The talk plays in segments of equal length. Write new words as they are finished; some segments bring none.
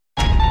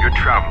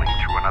traveling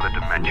through another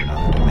dimension.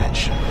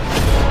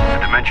 A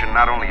dimension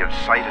not only of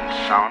sight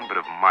and sound, but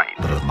of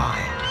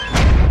mind.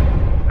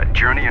 A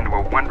journey into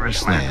a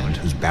wondrous land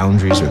whose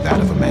boundaries are that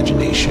of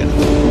imagination.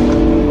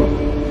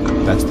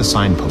 That's the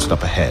signpost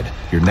up ahead.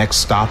 Your next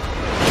stop,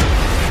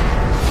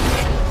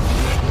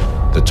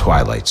 the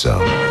Twilight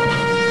Zone.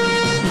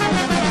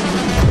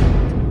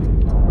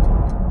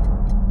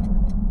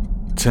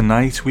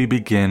 Tonight we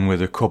begin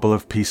with a couple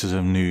of pieces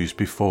of news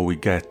before we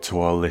get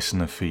to our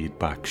listener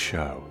feedback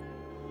show.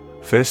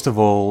 First of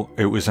all,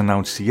 it was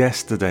announced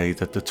yesterday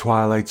that The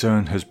Twilight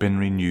Zone has been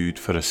renewed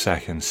for a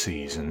second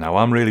season. Now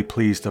I'm really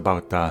pleased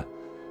about that.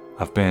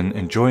 I've been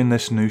enjoying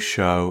this new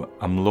show,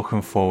 I'm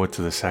looking forward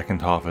to the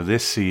second half of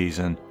this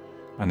season,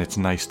 and it's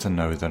nice to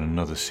know that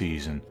another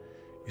season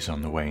is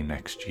on the way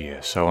next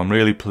year. So I'm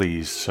really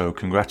pleased, so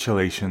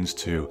congratulations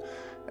to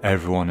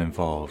everyone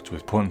involved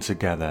with putting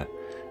together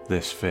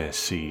this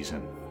first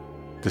season.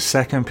 The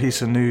second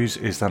piece of news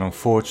is that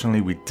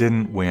unfortunately we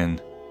didn't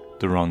win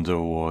the Rondo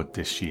Award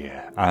this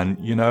year, and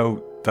you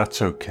know,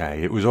 that's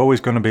okay. It was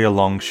always going to be a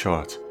long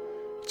shot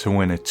to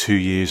win it 2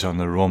 years on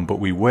the run,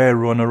 but we were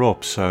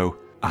runner-up, so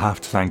I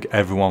have to thank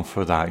everyone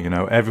for that. You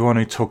know, everyone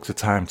who took the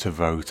time to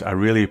vote, I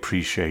really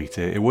appreciate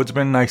it. It would have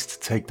been nice to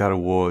take that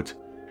award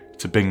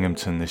to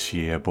Binghamton this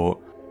year, but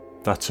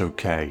that's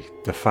okay.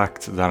 The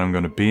fact that I'm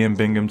going to be in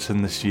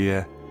Binghamton this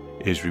year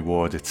is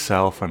reward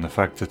itself, and the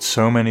fact that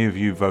so many of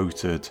you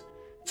voted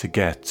to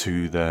get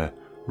to the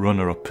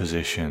runner-up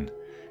position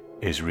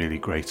is really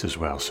great as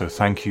well, so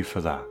thank you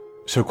for that.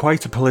 So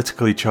quite a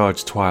politically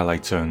charged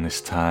Twilight Zone this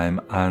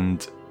time,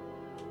 and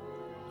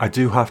I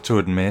do have to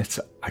admit,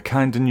 I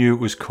kinda knew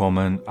it was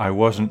coming. I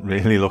wasn't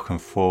really looking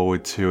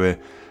forward to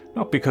it,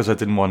 not because I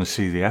didn't want to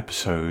see the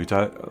episode.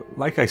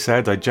 Like I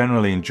said, I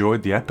generally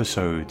enjoyed the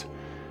episode.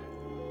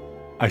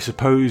 I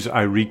suppose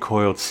I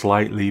recoiled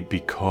slightly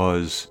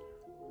because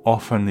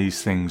often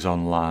these things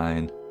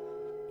online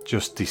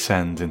just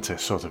descend into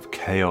sort of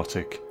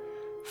chaotic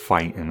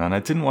fighting, and I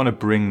didn't want to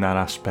bring that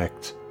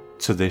aspect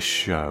to this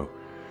show.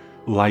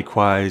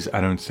 Likewise, I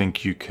don't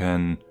think you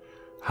can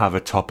have a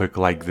topic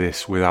like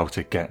this without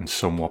it getting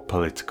somewhat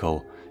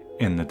political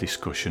in the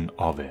discussion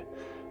of it,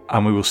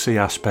 and we will see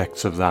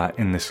aspects of that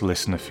in this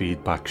listener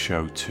feedback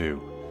show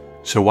too.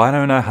 So why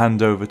don't I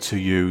hand over to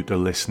you, the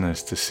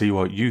listeners, to see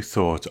what you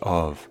thought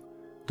of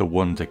The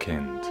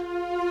Wunderkind.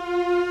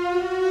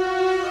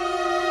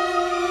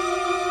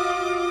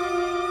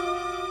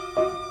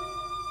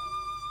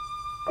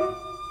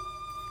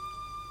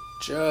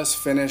 Just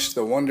finished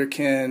The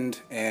Wunderkind,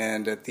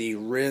 and at the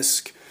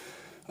risk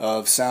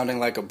of sounding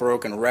like a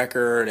broken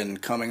record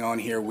and coming on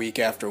here week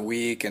after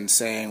week and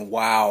saying,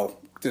 wow,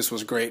 this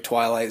was great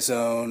Twilight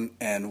Zone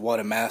and what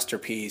a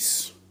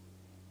masterpiece.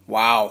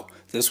 Wow,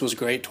 this was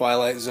great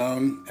Twilight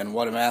Zone and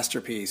what a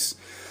masterpiece.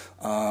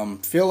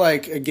 Feel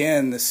like,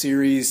 again, the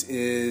series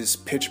is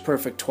pitch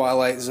perfect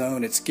Twilight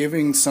Zone. It's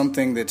giving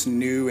something that's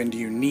new and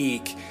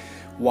unique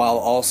while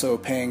also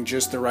paying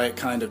just the right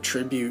kind of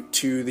tribute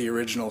to the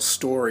original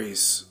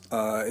stories.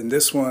 In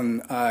this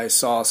one, I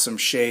saw some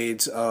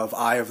shades of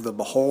Eye of the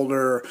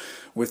Beholder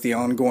with the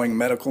ongoing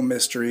medical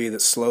mystery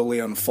that slowly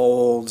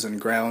unfolds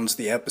and grounds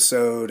the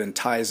episode and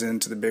ties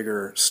into the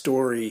bigger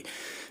story,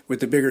 with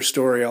the bigger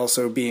story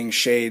also being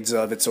shades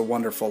of It's a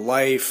Wonderful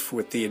Life,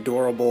 with the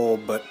adorable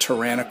but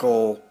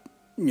tyrannical,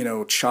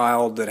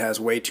 child that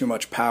has way too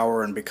much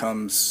power and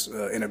becomes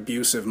an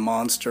abusive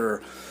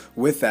monster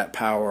with that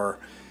power.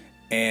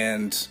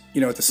 And,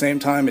 at the same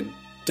time, it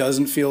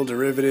doesn't feel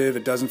derivative.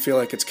 It doesn't feel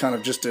like it's kind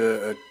of just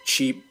a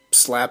cheap,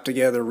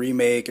 slap-together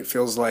remake. It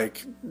feels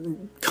like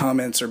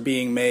comments are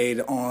being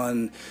made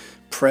on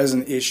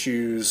present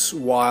issues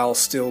while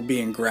still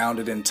being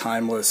grounded in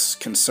timeless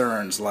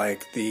concerns,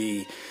 like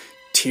the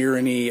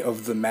tyranny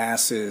of the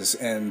masses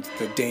and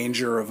the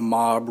danger of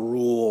mob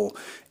rule,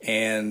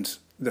 and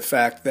the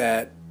fact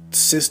that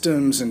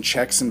systems and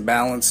checks and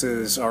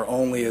balances are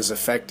only as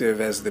effective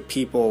as the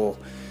people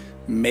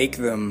make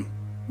them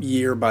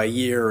year by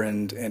year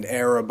and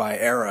era by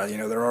era.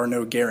 There are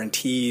no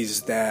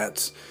guarantees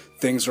that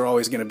things are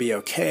always going to be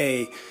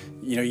okay.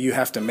 You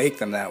have to make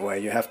them that way.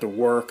 You have to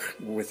work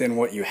within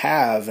what you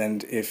have,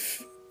 and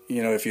if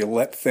you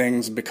let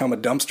things become a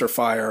dumpster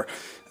fire,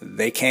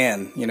 they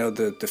can.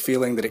 The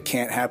feeling that it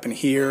can't happen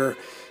here,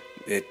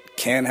 it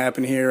can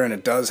happen here, and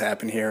it does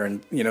happen here.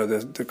 And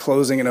the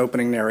closing and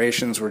opening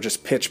narrations were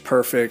just pitch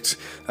perfect.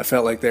 I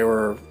felt like they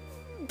were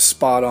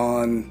spot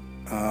on,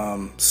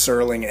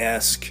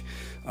 Serling-esque,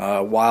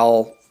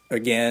 while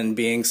again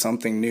being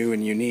something new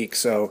and unique.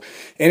 So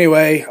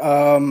anyway,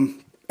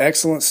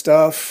 excellent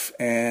stuff,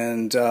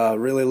 and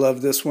really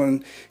love this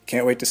one.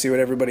 Can't wait to see what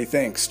everybody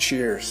thinks.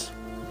 Cheers.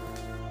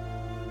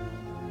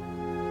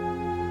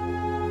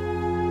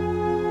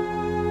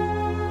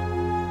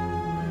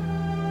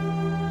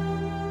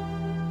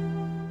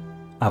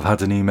 I've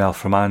had an email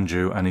from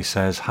Andrew, and he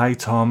says, "Hi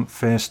Tom,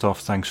 first off,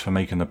 thanks for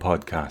making the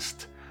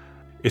podcast.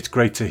 It's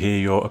great to hear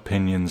your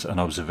opinions and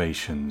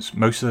observations.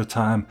 Most of the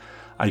time,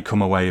 I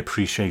come away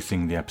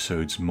appreciating the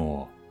episodes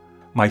more.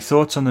 My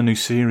thoughts on the new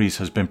series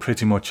has been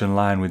pretty much in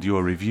line with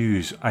your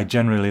reviews. I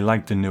generally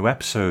like the new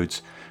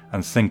episodes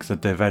and think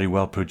that they're very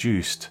well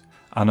produced.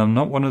 And I'm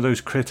not one of those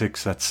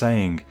critics that's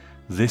saying,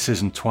 this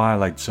isn't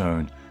Twilight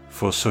Zone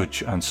for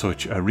such and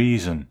such a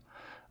reason.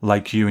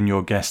 Like you and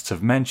your guests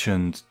have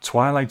mentioned,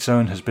 Twilight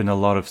Zone has been a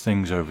lot of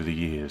things over the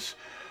years.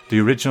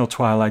 The original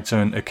Twilight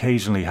Zone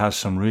occasionally has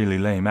some really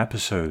lame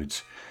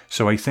episodes,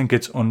 so I think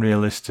it's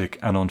unrealistic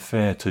and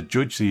unfair to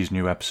judge these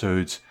new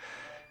episodes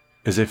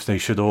as if they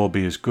should all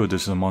be as good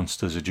as the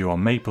monsters that do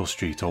on Maple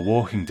Street or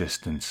Walking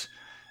Distance.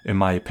 In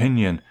my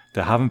opinion,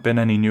 there haven't been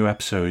any new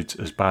episodes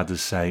as bad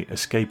as, say,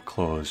 Escape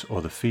Clause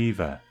or The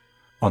Fever.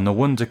 On The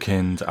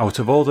Wunderkind, out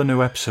of all the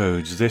new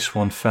episodes, this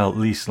one felt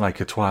least like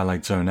a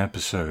Twilight Zone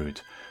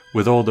episode.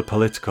 With all the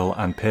political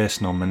and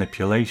personal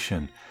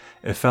manipulation,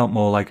 it felt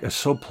more like a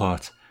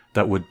subplot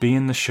that would be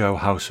in the show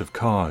House of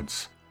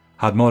Cards.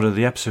 Had more of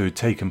the episode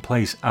taken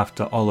place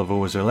after Oliver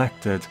was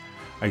elected,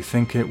 I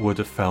think it would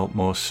have felt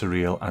more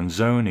surreal and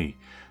zony.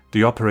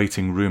 The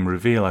operating room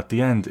reveal at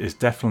the end is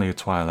definitely a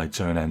Twilight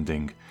Zone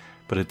ending,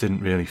 but it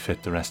didn't really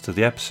fit the rest of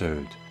the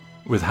episode.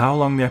 With how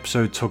long the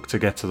episode took to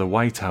get to the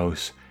White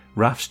House,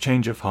 Raph's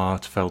change of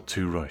heart felt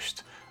too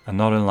rushed, and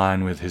not in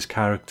line with his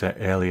character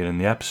earlier in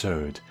the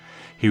episode.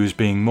 He was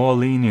being more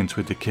lenient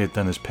with the kid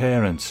than his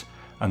parents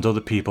and other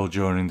people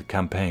during the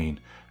campaign,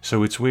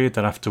 so it's weird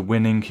that after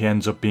winning he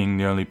ends up being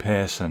the only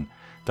person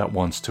that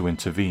wants to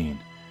intervene.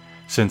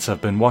 Since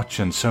I've been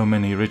watching so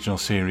many original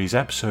series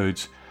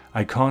episodes,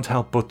 I can't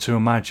help but to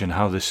imagine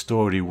how this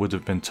story would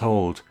have been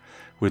told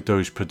with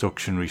those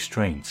production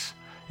restraints.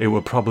 It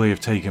would probably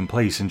have taken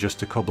place in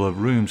just a couple of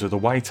rooms of the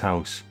White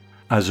House,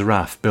 as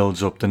Raph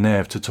builds up the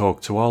nerve to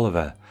talk to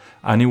Oliver,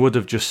 and he would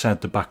have just said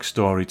the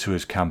backstory to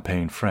his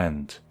campaign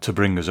friend to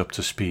bring us up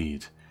to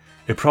speed.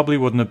 It probably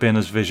wouldn't have been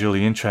as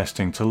visually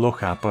interesting to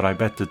look at, but I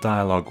bet the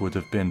dialogue would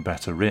have been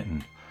better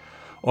written.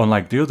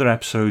 Unlike the other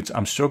episodes,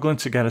 I'm struggling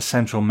to get a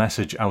central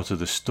message out of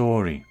the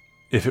story.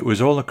 If it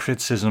was all a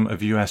criticism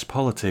of US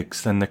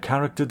politics, then the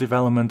character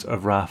development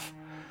of Raph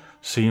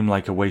seemed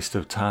like a waste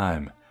of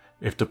time.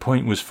 If the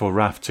point was for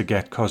Raph to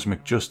get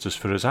cosmic justice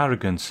for his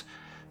arrogance,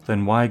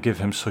 then why give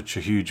him such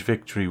a huge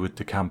victory with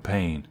the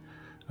campaign?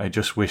 I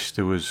just wish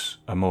there was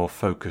a more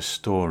focused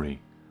story.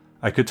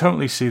 I could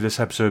totally see this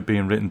episode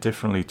being written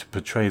differently to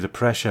portray the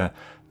pressure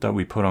that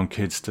we put on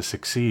kids to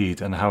succeed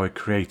and how it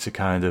creates a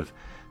kind of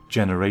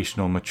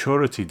generational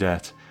maturity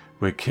debt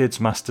where kids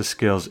master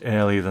skills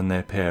earlier than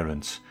their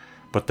parents,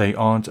 but they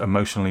aren't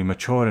emotionally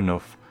mature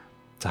enough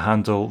to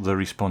handle the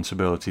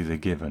responsibility they're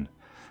given.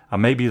 And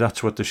maybe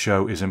that's what the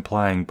show is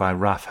implying by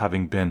Raph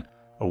having been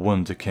a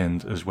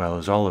wunderkind as well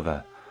as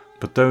Oliver.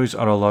 But those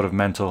are a lot of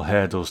mental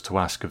hurdles to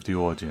ask of the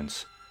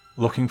audience.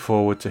 Looking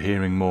forward to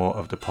hearing more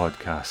of the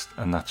podcast,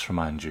 and that's from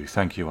Andrew.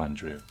 Thank you,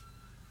 Andrew.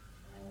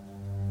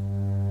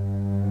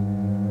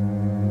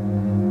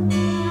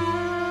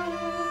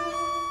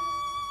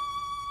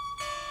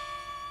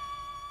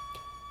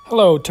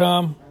 Hello,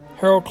 Tom.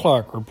 Harold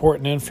Clark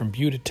reporting in from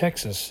Buda,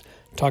 Texas,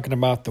 talking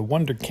about the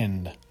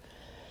Wunderkind.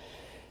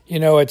 You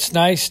know, it's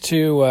nice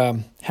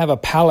to have a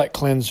palate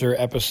cleanser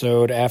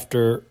episode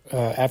after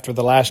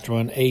the last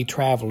one, A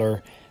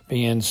Traveler,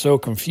 being so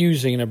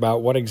confusing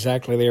about what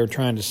exactly they were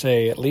trying to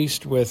say. At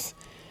least with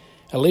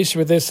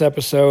this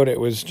episode, it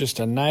was just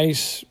a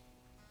nice,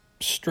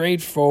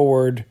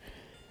 straightforward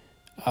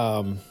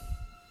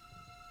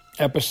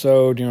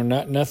episode. You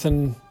know,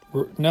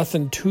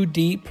 nothing too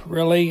deep,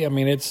 really. I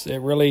mean, it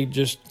really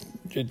just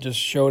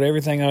showed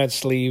everything on its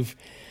sleeve.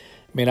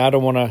 I mean, I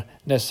don't want to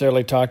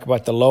necessarily talk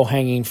about the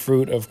low-hanging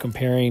fruit of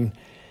comparing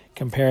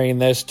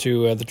this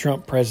to the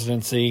Trump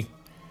presidency.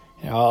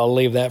 You know, I'll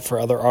leave that for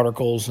other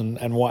articles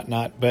and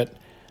whatnot. But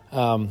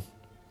it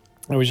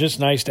was just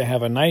nice to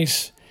have a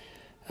nice,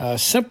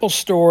 simple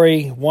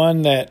story,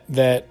 one that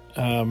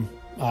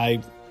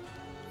I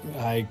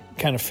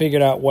kind of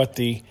figured out what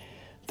the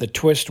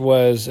twist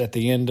was at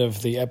the end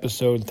of the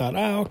episode and thought,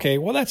 okay,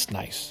 well, that's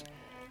nice.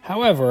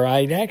 However,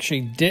 I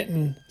actually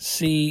didn't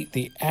see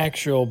the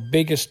actual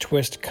biggest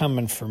twist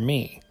coming for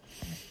me.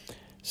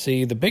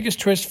 See, the biggest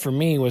twist for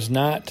me was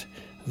not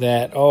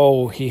that,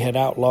 he had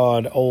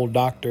outlawed old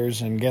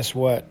doctors, and guess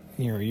what?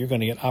 You're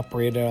going to get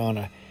operated on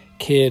a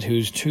kid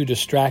who's too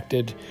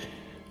distracted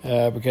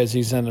because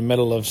he's in the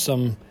middle of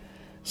some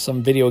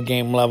video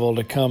game level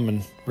to come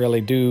and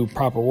really do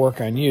proper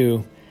work on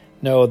you.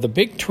 No, the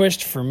big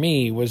twist for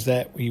me was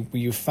that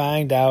you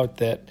find out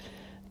that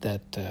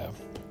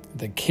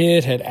the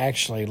kid had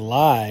actually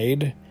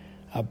lied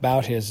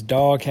about his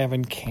dog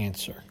having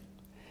cancer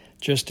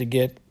just to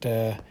get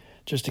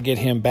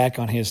him back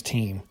on his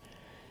team.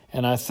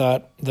 And I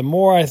thought, the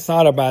more I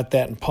thought about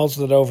that and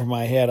puzzled it over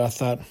my head, I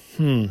thought,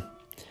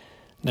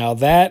 now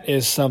that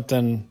is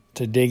something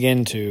to dig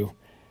into.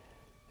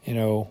 You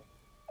know,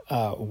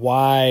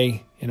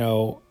 why,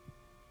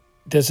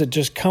 does it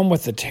just come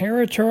with the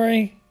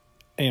territory?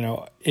 You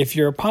know, if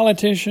you're a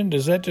politician,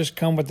 does that just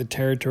come with the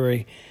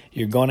territory?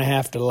 You're going to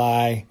have to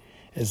lie.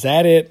 Is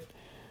that it?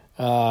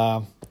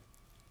 I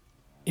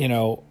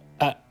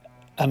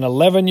an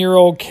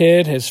 11-year-old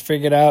kid has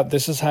figured out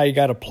this is how you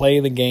got to play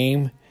the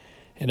game,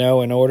 in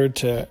order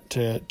to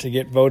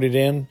get voted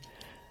in.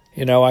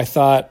 I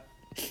thought,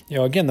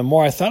 again, the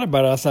more I thought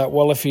about it, I thought,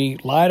 well, if he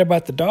lied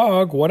about the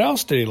dog, what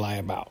else did he lie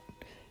about?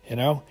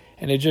 And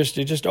it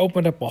just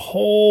opened up a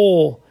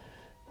whole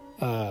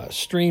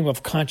stream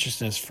of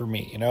consciousness for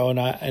me,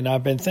 and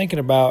I've been thinking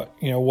about,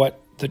 what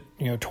the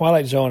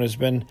Twilight Zone has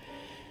been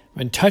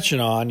touching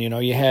on.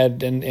 You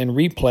had in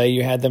replay,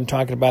 you had them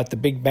talking about the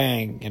Big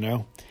Bang,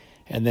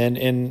 and then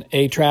in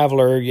A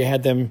Traveler, you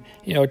had them,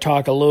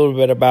 talk a little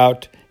bit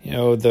about,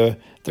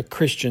 the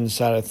Christian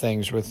side of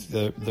things with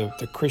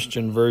the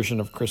Christian version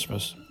of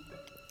Christmas.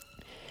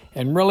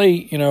 And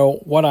really,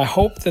 what I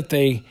hope that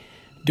they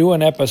do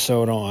an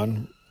episode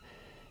on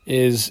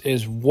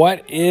is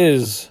what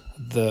is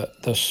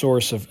the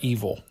source of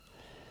evil.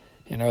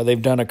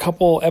 They've done a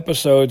couple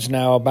episodes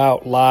now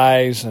about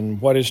lies and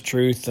what is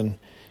truth, and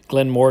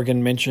Glenn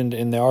Morgan mentioned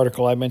in the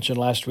article I mentioned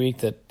last week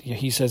that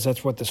he says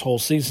that's what this whole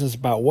season is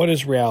about. What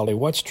is reality?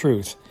 What's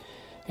truth?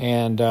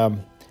 And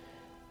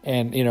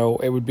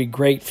it would be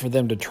great for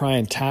them to try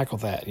and tackle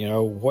that.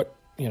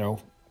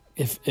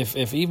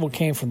 If evil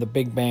came from the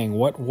Big Bang,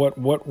 what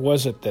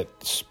was it that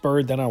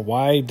spurred that on?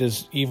 Why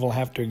does evil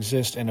have to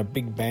exist in a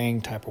Big Bang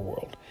type of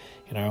world?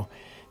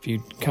 If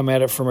you come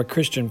at it from a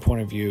Christian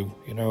point of view,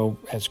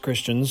 as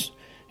Christians,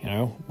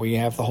 we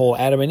have the whole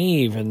Adam and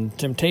Eve and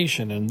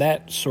temptation and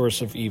that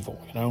source of evil.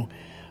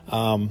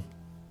 Are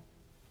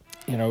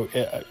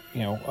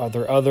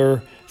there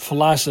other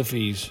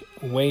philosophies,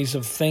 ways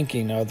of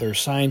thinking? Are there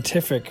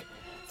scientific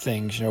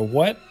things?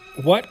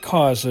 What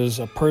causes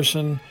a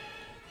person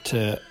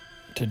to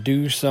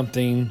do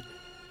something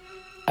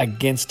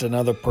against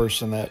another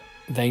person that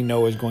they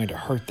know is going to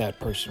hurt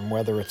that person?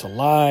 Whether it's a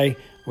lie,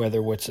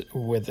 whether it's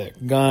with a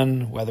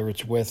gun, whether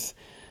it's with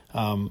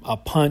a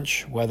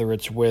punch, whether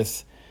it's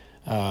with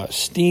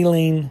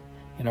stealing,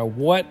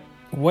 what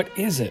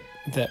is it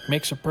that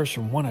makes a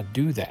person want to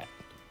do that?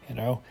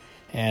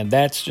 And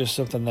that's just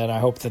something that I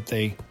hope that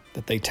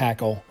they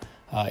tackle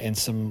in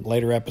some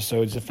later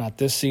episodes. If not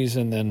this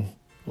season, then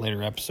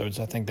later episodes.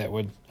 I think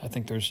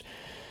there's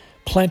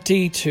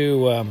plenty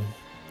to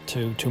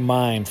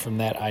mine from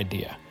that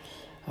idea.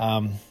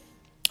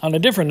 On a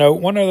different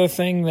note, one other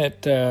thing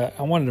that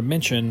I wanted to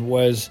mention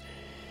was,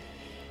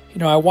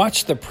 I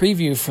watched the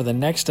preview for the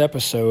next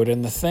episode,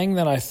 and the thing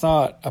that I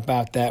thought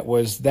about that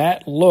was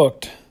that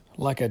looked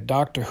like a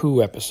Doctor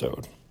Who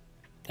episode.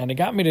 And it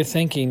got me to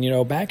thinking,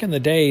 back in the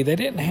day, they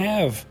didn't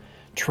have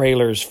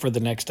trailers for the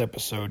next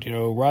episode.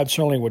 Rod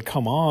Serling would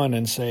come on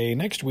and say,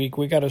 next week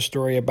we got a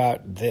story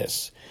about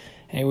this.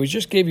 And he would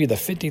just give you the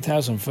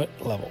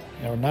 50,000-foot level,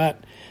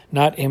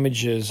 not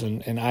images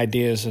and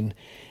ideas. And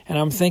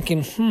I'm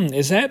thinking,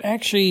 is that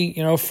actually,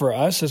 for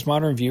us as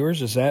modern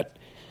viewers, is that,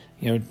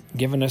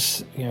 giving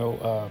us,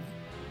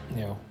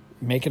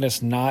 making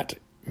us not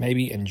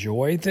maybe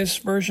enjoy this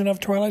version of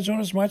Twilight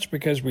Zone as much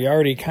because we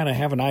already kind of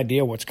have an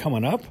idea what's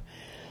coming up?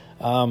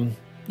 I'm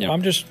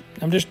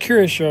just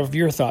curious of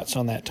your thoughts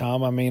on that,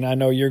 Tom. I mean, I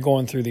know you're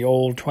going through the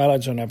old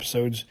Twilight Zone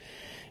episodes,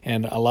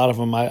 and a lot of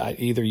them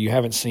either you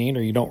haven't seen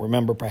or you don't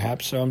remember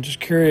perhaps. So I'm just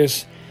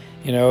curious,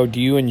 do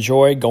you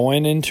enjoy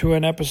going into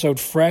an episode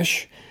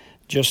fresh,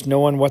 just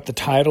knowing what the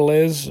title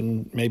is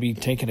and maybe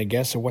taking a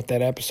guess of what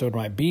that episode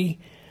might be?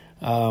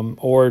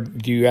 Or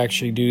do you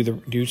actually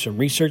do some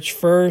research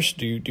first?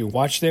 Do you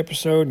watch the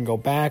episode and go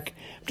back?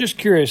 I'm just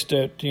curious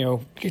to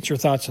get your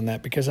thoughts on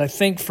that, because I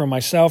think for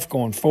myself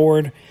going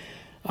forward,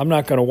 I'm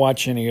not going to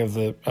watch any of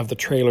the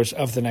trailers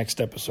of the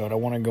next episode. I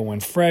want to go in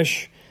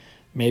fresh,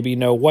 maybe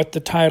know what the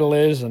title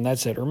is, and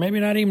that's it, or maybe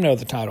not even know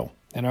the title,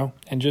 and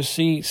just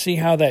see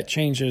how that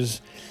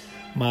changes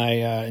my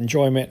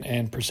enjoyment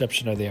and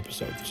perception of the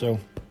episode. So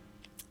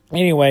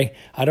anyway,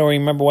 I don't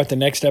remember what the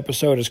next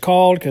episode is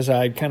called because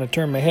I kind of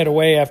turned my head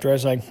away after I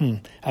was like,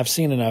 I've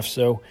seen enough.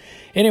 So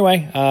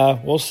anyway,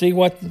 we'll see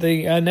what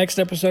the next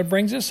episode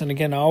brings us. And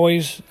again,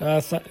 always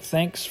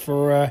thanks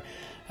for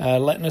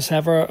letting us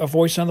have a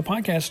voice on the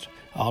podcast.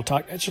 I'll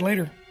talk at you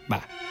later.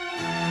 Bye.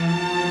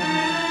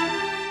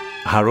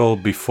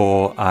 Harold,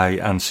 before I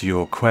answer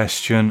your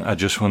question, I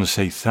just want to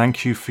say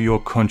thank you for your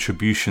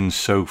contributions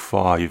so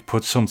far. You've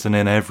put something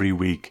in every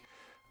week,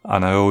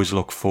 and I always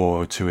look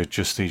forward to it.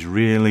 Just these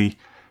really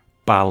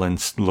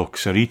balanced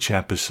looks at each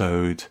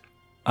episode,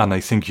 and I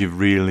think you've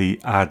really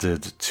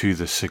added to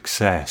the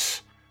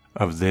success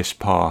of this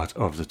part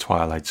of the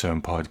Twilight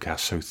Zone podcast,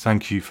 so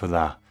thank you for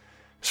that.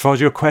 As far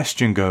as your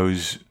question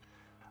goes,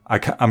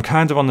 I'm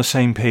kind of on the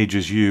same page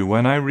as you.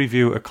 When I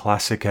review a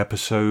classic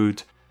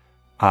episode,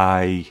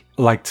 I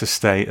like to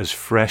stay as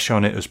fresh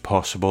on it as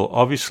possible.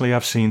 Obviously,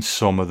 I've seen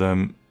some of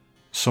them.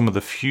 Some of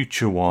the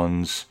future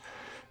ones,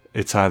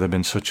 it's either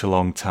been such a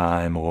long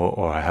time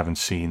or I haven't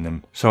seen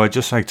them. So I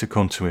just like to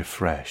come to it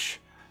fresh.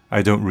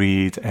 I don't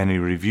read any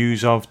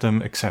reviews of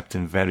them, except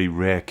in very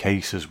rare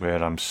cases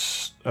where I'm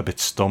a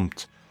bit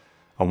stumped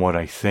on what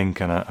I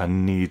think, and I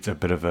need a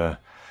bit of a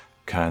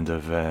kind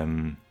of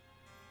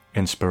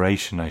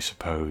inspiration, I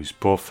suppose.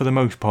 But for the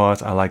most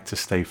part, I like to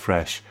stay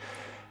fresh.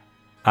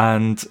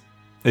 And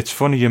It's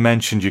funny you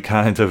mentioned you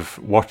kind of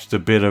watched a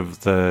bit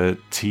of the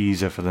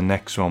teaser for the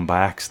next one by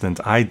accident.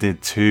 I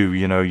did too.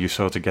 You know, you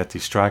sort of get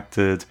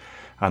distracted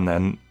and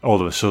then all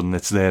of a sudden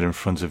it's there in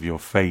front of your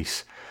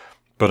face.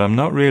 But I'm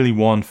not really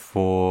one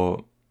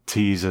for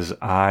teasers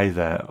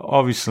either.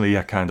 Obviously,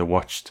 I kind of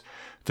watched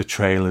the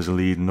trailers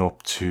leading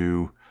up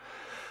to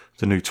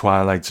the new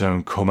Twilight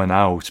Zone coming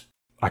out.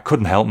 I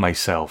couldn't help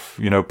myself.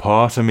 You know,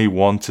 part of me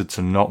wanted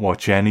to not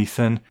watch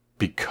anything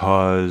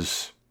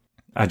because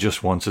I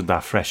just wanted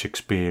that fresh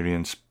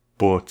experience.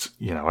 But,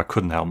 you know, I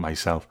couldn't help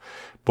myself.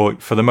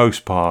 But for the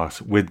most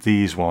part, with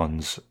these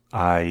ones,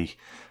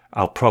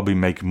 I'll probably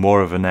make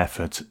more of an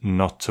effort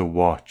not to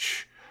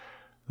watch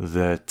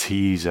the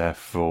teaser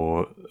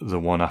for the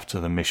one after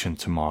the Mission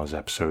to Mars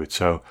episode.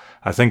 So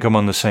I think I'm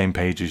on the same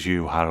page as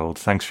you, Harold.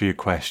 Thanks for your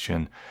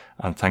question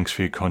and thanks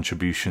for your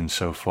contribution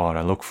so far.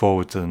 I look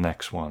forward to the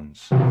next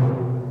ones.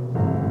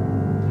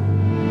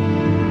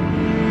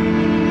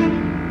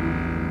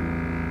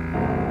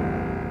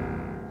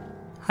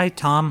 Hi,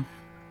 Tom.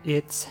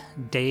 It's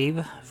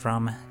Dave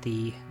from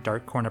the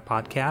Dark Corner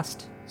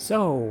podcast.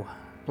 So,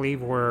 I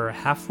believe we're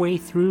halfway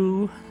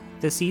through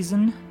the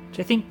season, which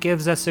I think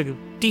gives us a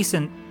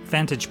decent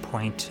vantage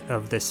point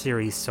of the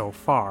series so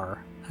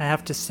far. I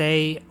have to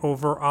say,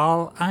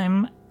 overall,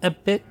 I'm a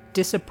bit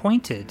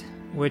disappointed,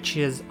 which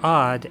is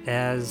odd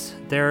as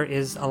there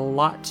is a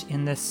lot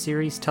in this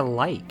series to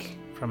like,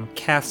 from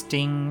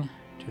casting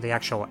to the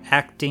actual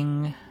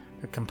acting,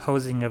 the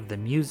composing of the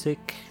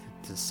music,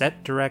 the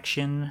set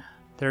direction.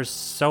 There's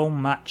so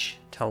much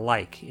to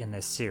like in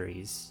this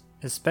series,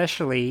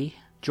 especially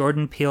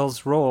Jordan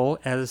Peele's role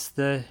as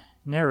the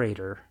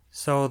narrator.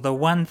 So the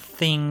one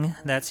thing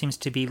that seems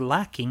to be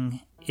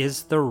lacking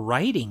is the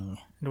writing.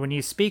 And when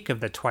you speak of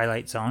the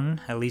Twilight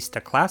Zone, at least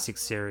the classic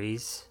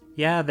series,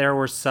 yeah, there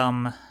were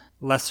some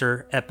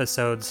lesser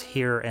episodes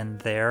here and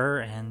there,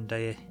 and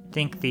I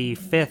think the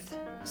 5th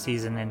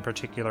season in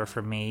particular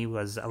for me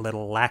was a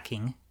little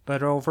lacking.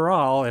 But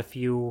overall, if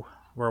you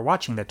were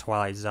watching the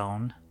Twilight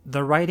Zone,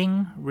 the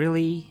writing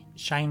really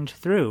shined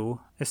through,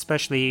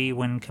 especially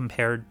when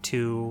compared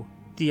to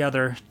the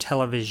other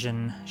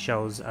television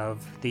shows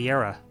of the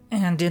era.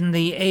 And in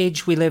the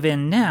age we live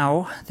in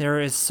now, there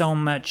is so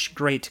much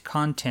great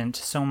content,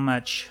 so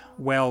much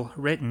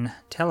well-written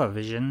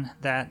television,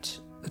 that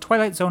the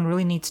Twilight Zone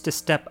really needs to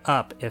step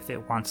up if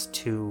it wants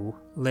to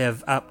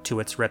live up to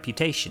its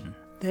reputation.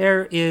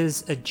 There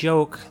is a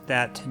joke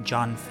that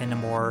John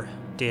Finnemore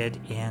did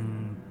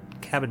in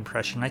Cabin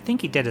Impression. I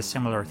think he did a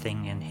similar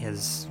thing in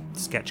his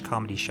sketch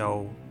comedy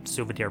show,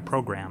 Souvenir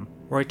Program,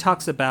 where he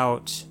talks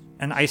about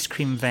an ice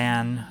cream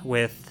van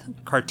with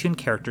cartoon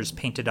characters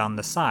painted on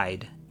the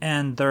side.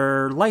 And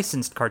they're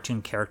licensed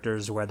cartoon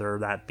characters, whether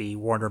that be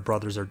Warner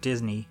Brothers or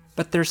Disney,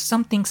 but there's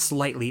something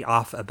slightly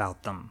off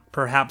about them.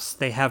 Perhaps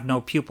they have no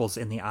pupils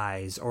in the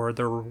eyes, or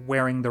they're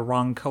wearing the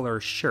wrong color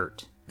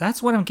shirt.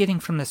 That's what I'm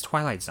getting from this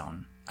Twilight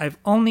Zone. I've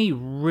only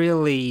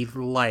really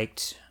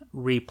liked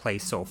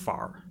Replay so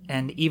far,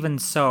 and even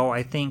so,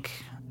 I think,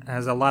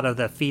 as a lot of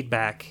the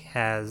feedback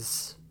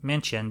has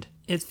mentioned,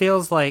 it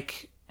feels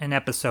like an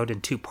episode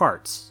in 2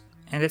 parts.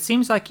 And it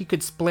seems like you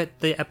could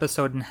split the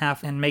episode in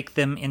half and make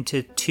them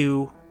into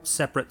 2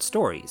 separate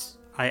stories.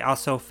 I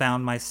also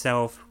found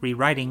myself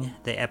rewriting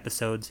the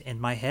episodes in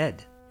my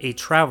head. A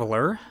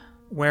Traveler,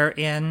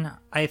 wherein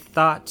I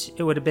thought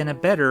it would have been a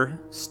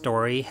better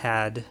story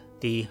had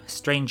the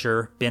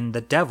stranger been the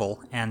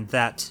devil, and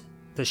that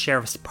the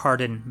sheriff's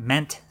pardon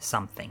meant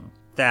something.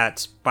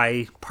 That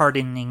by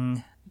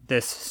pardoning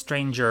this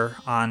stranger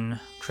on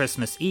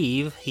Christmas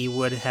Eve, he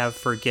would have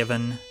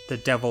forgiven the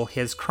devil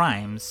his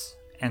crimes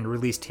and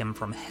released him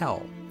from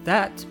hell.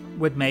 That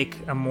would make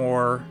a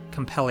more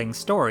compelling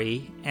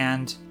story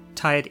and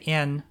tie it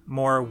in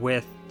more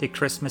with the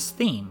Christmas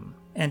theme.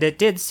 And it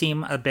did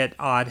seem a bit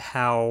odd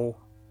how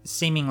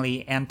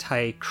seemingly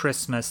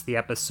anti-Christmas the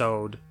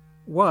episode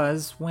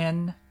was,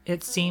 when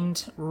it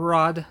seemed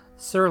Rod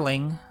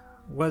Serling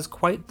was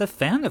quite the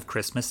fan of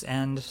Christmas,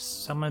 and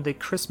some of the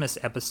Christmas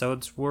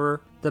episodes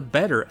were the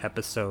better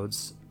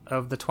episodes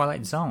of the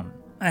Twilight Zone.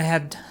 I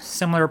had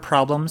similar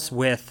problems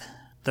with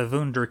the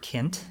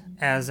Wunderkind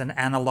as an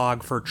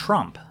analog for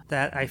Trump,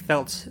 that I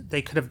felt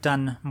they could have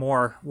done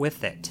more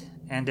with it.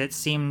 And it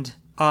seemed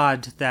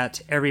odd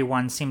that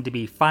everyone seemed to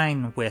be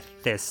fine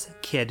with this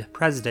kid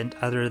president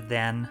other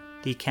than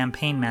the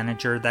campaign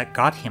manager that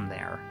got him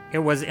there. It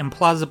was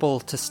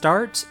implausible to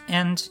start,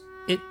 and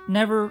it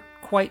never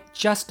quite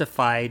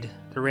justified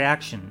the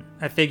reaction.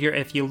 I figure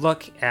if you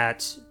look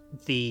at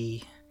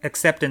the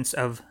acceptance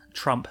of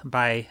Trump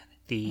by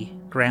the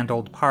grand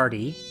old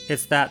party,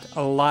 it's that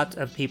a lot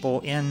of people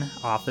in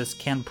office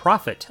can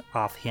profit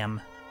off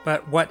him.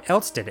 But what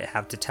else did it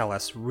have to tell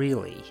us,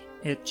 really?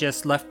 It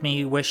just left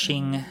me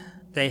wishing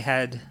they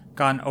had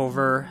gone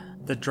over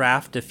the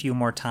draft a few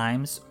more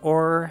times,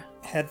 or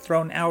had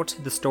thrown out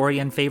the story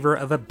in favor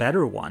of a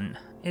better one.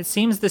 It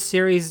seems the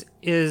series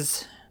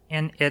is,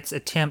 in its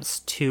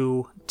attempts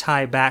to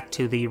tie back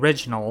to the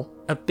original,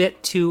 a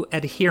bit too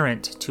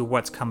adherent to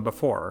what's come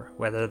before,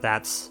 whether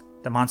that's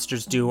The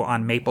Monsters Do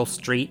on Maple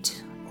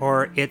Street,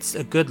 or It's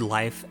a Good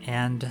Life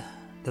and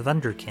The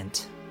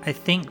Wunderkind. I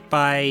think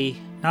by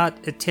not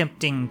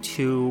attempting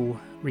to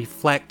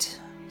reflect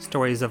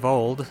stories of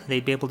old,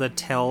 they'd be able to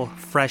tell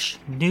fresh,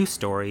 new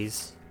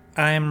stories.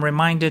 I'm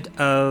reminded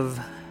of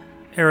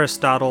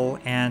Aristotle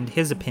and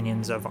his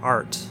opinions of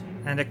art,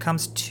 and it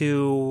comes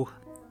to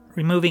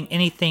removing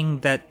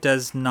anything that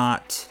does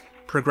not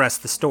progress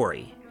the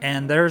story.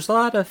 And there's a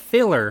lot of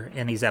filler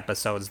in these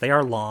episodes. They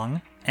are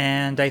long,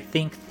 and I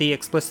think the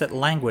explicit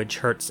language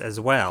hurts as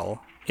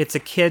well. It's a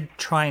kid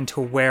trying to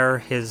wear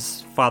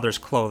his father's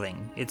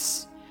clothing.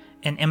 It's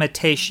an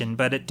imitation,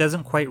 but it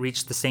doesn't quite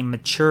reach the same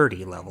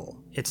maturity level.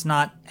 It's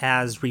not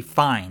as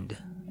refined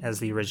as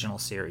the original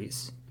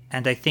series.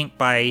 And I think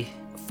by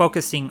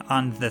focusing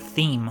on the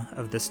theme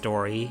of the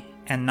story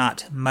and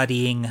not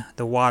muddying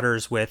the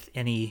waters with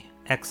any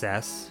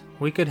excess,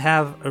 we could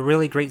have a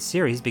really great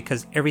series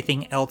because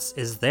everything else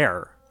is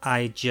there.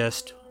 I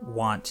just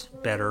want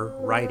better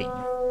writing.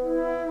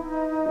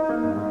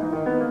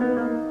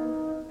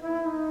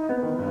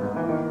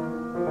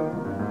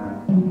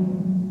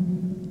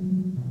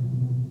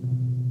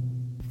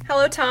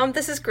 Hello, Tom.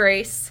 This is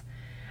Grace.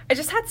 I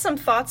just had some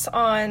thoughts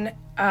on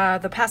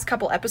the past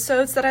couple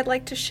episodes that I'd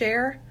like to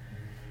share.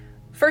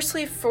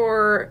 Firstly,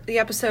 for the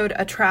episode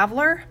A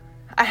Traveler,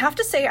 I have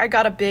to say I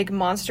got a big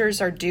Monsters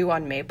Are Due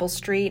on Maple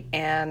Street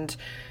and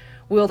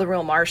Will the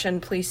Real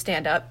Martian Please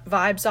Stand Up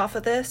vibes off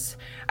of this.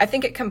 I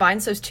think it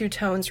combines those two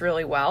tones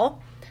really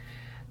well.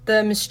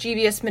 The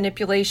mischievous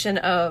manipulation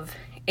of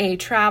a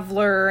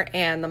traveler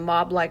and the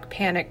mob-like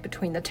panic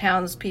between the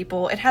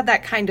townspeople, it had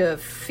that kind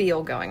of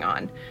feel going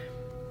on.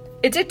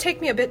 It did take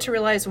me a bit to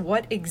realize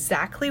what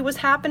exactly was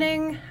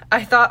happening.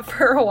 I thought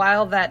for a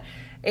while that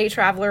a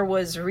traveler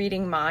was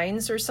reading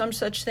minds or some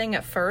such thing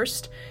at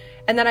first,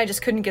 and then I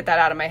just couldn't get that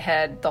out of my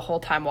head the whole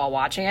time while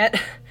watching it.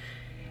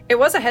 It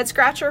was a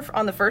head-scratcher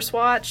on the first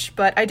watch,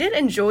 but I did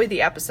enjoy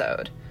the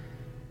episode.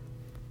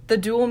 The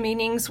dual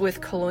meanings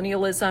with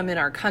colonialism in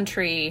our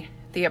country,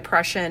 the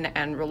oppression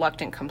and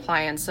reluctant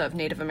compliance of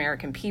Native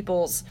American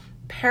peoples,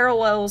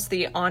 parallels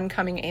the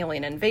oncoming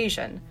alien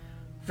invasion.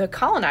 The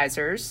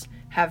colonizers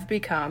have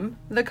become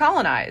the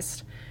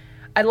colonized.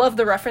 I love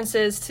the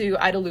references to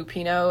Ida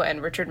Lupino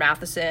and Richard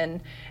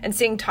Matheson, and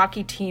seeing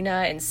Taki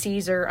Tina and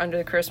Caesar under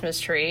the Christmas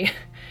tree.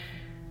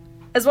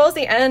 As well as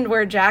the end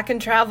where Jack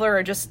and Traveler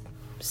are just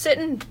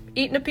sitting,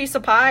 eating a piece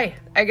of pie,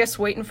 I guess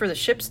waiting for the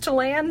ships to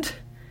land.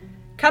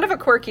 Kind of a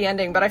quirky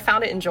ending, but I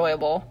found it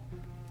enjoyable.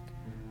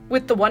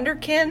 With the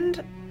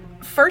Wunderkind,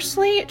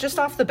 firstly, just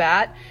off the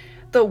bat,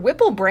 the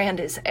Whipple brand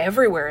is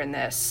everywhere in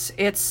this.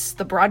 It's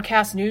the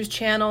broadcast news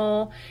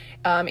channel,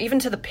 even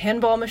to the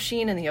pinball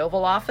machine in the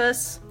Oval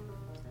Office.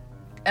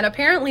 And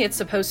apparently it's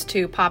supposed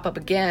to pop up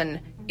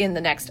again in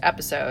the next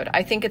episode.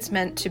 I think it's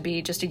meant to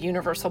be just a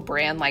universal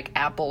brand like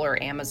Apple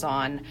or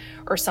Amazon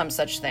or some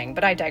such thing,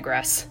 but I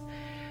digress.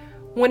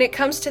 When it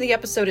comes to the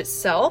episode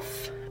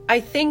itself, I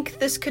think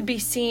this could be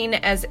seen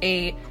as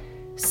a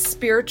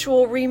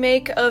spiritual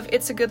remake of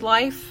It's a Good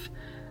Life.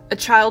 A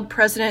child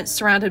president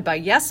surrounded by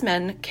yes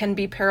men can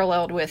be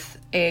paralleled with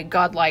a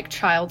godlike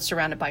child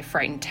surrounded by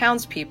frightened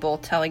townspeople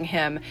telling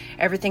him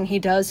everything he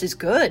does is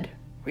good,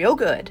 real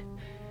good.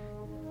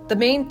 The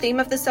main theme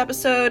of this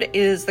episode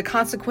is the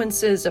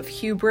consequences of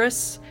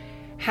hubris,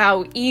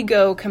 how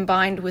ego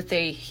combined with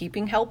a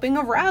heaping helping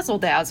of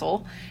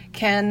razzle-dazzle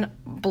can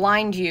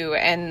blind you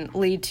and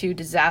lead to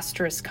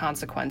disastrous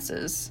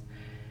consequences.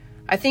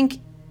 I think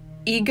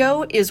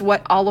ego is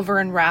what Oliver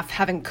and Raph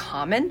have in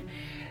common.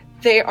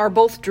 They are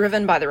both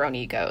driven by their own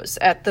egos.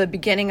 At the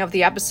beginning of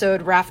the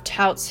episode, Raph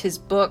touts his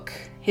book,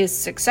 his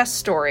success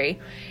story,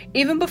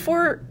 even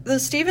before the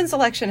Stevens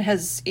election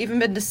has even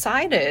been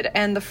decided.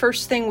 And the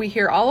first thing we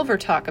hear Oliver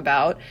talk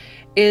about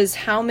is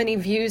how many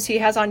views he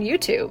has on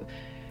YouTube.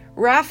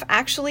 Raph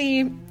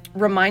actually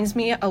reminds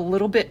me a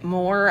little bit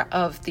more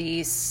of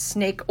the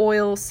snake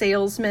oil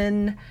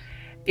salesman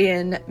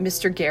in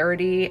Mr.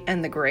 Garrity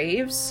and the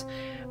Graves,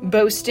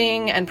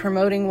 boasting and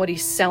promoting what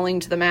he's selling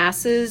to the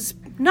masses,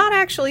 not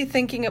actually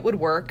thinking it would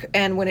work,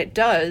 and when it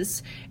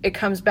does, it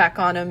comes back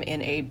on him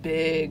in a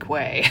big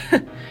way.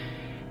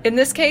 In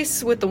this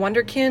case, with the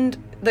Wunderkind,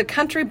 the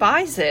country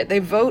buys it. They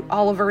vote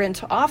Oliver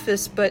into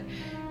office, but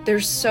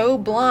they're so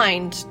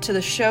blind to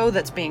the show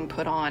that's being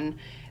put on.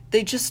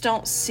 They just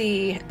don't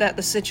see that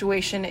the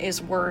situation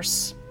is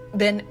worse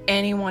than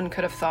anyone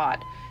could have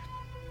thought.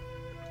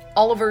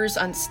 Oliver's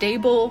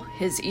unstable,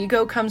 his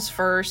ego comes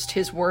first,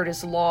 his word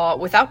is law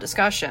without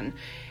discussion.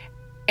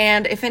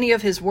 And if any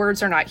of his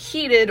words are not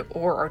heeded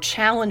or are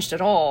challenged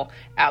at all,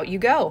 out you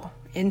go,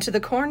 into the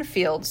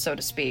cornfield, so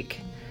to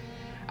speak.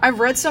 I've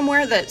read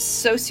somewhere that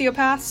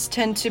sociopaths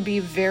tend to be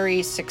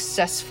very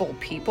successful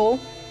people.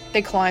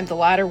 They climb the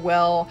ladder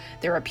well,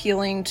 they're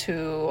appealing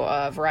to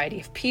a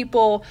variety of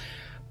people,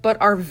 but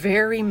are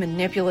very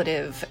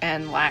manipulative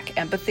and lack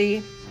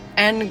empathy.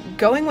 And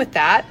going with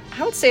that,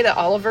 I would say that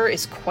Oliver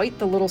is quite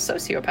the little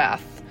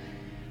sociopath.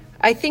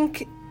 I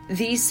think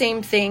these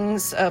same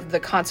things of the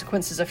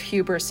consequences of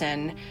hubris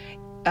and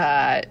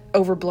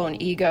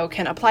overblown ego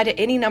can apply to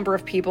any number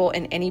of people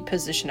in any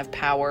position of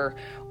power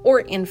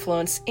or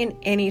influence in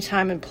any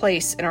time and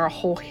place in our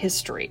whole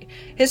history.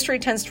 History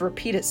tends to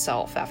repeat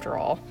itself, after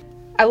all.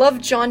 I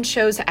love John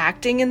Cho's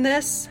acting in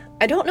this.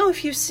 I don't know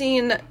if you've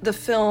seen the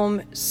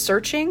film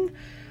Searching,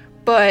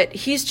 but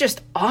he's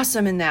just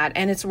awesome in that,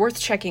 and it's worth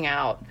checking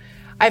out.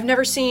 I've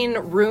never seen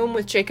Room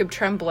with Jacob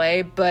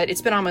Tremblay, but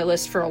it's been on my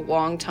list for a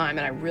long time,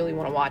 and I really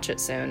want to watch it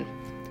soon.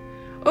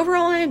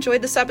 Overall, I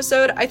enjoyed this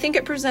episode. I think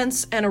it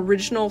presents an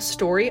original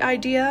story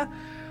idea,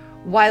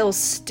 while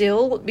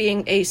still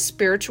being a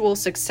spiritual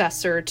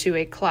successor to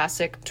a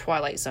classic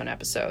Twilight Zone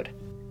episode.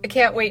 I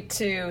can't wait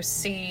to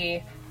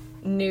see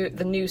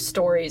the new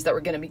stories that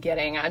we're going to be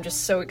getting. I'm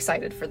just so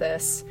excited for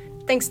this.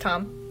 Thanks,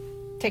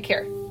 Tom. Take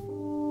care.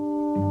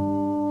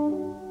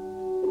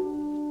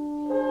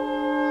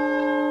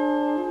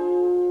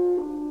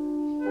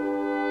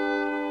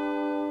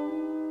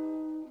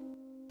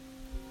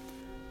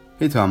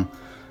 Hey Tom,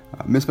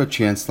 missed my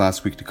chance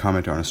last week to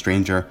comment on A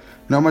Stranger.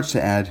 Not much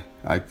to add.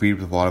 I agreed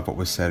with a lot of what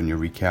was said in your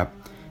recap.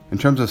 In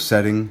terms of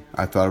setting,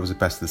 I thought it was the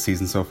best of the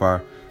season so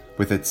far,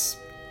 with its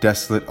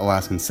desolate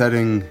Alaskan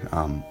setting,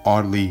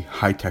 oddly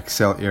high-tech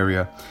cell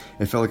area.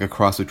 It felt like a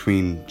cross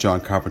between John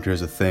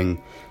Carpenter's A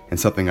Thing and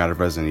something out of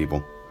Resident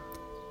Evil.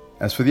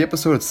 As for the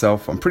episode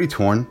itself, I'm pretty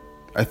torn.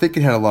 I think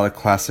it had a lot of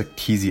classic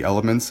teasy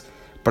elements,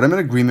 but I'm in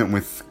agreement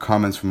with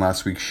comments from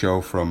last week's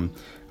show from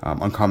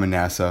Uncommon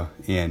NASA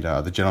and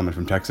the gentleman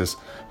from Texas,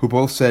 who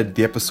both said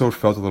the episode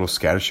felt a little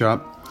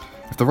scattershot.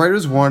 If the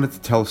writers wanted to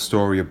tell a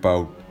story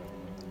about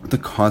the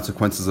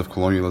consequences of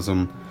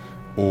colonialism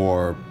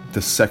or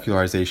the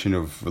secularization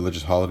of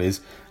religious holidays,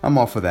 I'm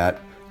all for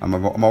that.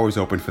 I'm always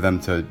open for them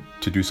to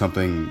do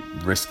something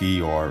risky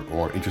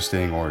or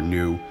interesting or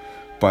new,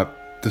 but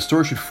the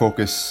story should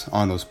focus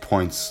on those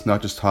points,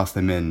 not just toss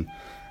them in.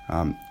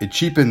 It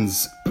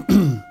cheapens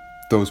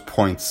those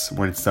points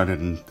when it's done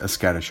in a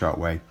scattershot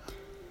way.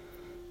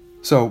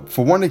 So,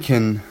 for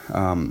Wonderkin,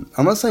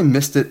 unless I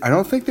missed it, I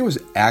don't think there was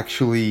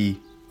actually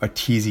a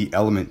teasy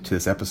element to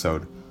this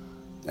episode.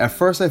 At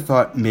first I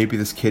thought maybe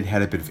this kid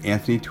had a bit of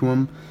Anthony to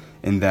him,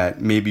 and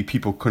that maybe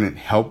people couldn't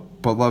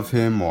help but love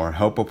him, or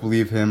help but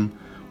believe him,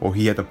 or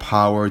he had the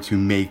power to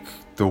make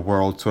the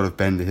world sort of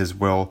bend to his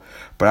will,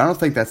 but I don't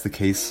think that's the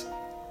case.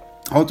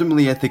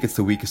 Ultimately, I think it's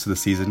the weakest of the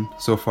season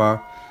so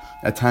far.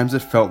 At times it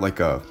felt like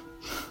a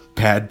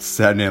bad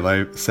Saturday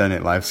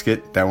Night Live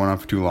skit that went on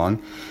for too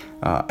long.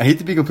 I hate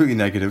to be completely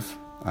negative,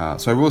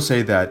 so I will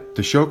say that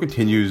the show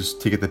continues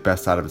to get the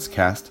best out of its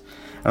cast.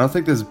 I don't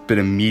think there's been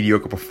a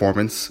mediocre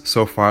performance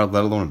so far,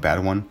 let alone a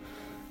bad one.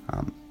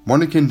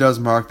 Wonderkin does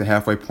mark the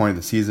halfway point of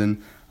the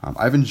season.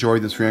 I've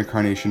enjoyed this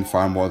reincarnation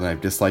far more than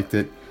I've disliked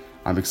it.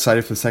 I'm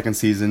excited for the second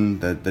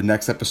season. The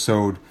next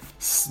episode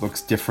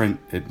looks different.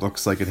 It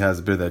looks like it has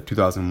a bit of the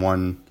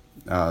 2001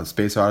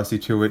 Space Odyssey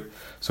to it.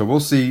 So we'll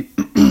see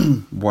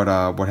what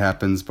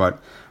happens, but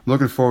I'm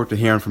looking forward to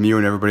hearing from you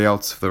and everybody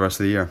else for the rest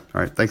of the year.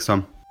 All right, thanks,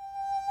 Tom.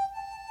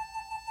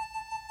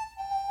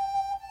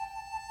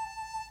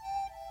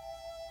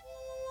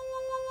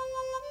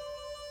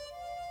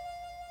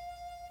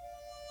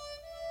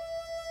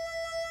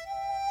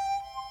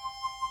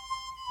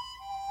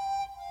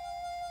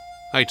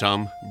 Hi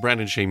Tom,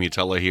 Brandon Shea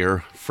Mutella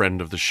here,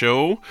 friend of the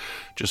show.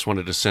 Just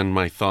wanted to send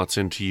my thoughts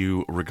in to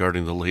you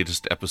regarding the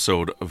latest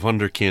episode of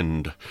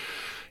Wunderkind.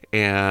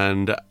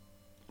 And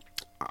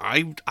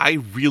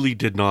I really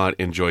did not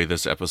enjoy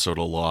this episode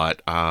a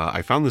lot.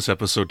 I found this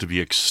episode to be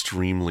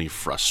extremely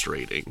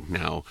frustrating.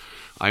 Now,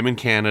 I'm in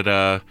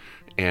Canada,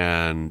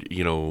 and,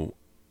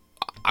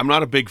 I'm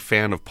not a big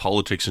fan of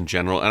politics in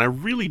general, and I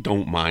really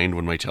don't mind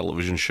when my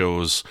television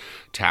shows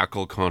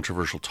tackle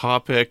controversial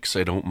topics.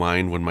 I don't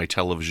mind when my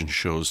television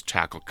shows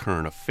tackle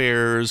current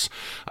affairs.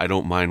 I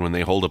don't mind when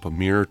they hold up a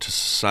mirror to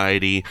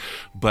society,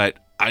 but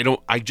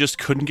I just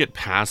couldn't get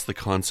past the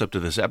concept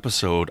of this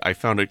episode. I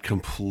found it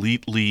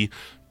completely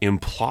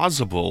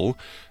implausible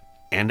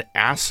and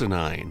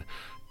asinine.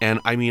 And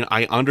I mean,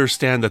 I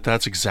understand that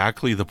that's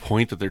exactly the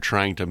point that they're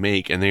trying to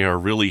make, and they are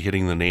really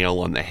hitting the nail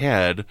on the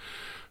head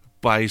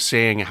by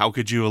saying, how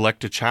could you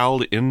elect a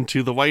child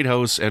into the White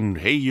House? And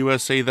hey,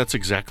 USA, that's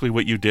exactly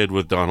what you did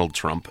with Donald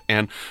Trump.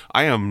 And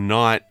I am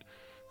not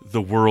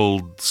the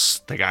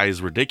guy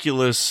is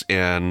ridiculous,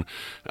 and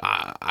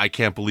I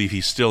can't believe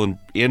he's still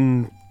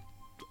in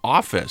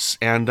office.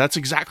 And that's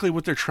exactly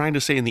what they're trying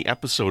to say in the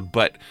episode,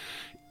 but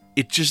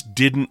it just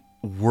didn't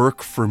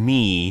work for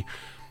me,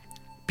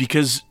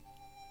 because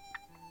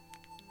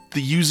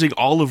using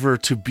Oliver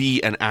to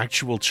be an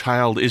actual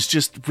child is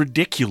just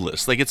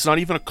ridiculous. Like, it's not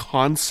even a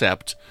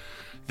concept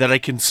that I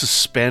can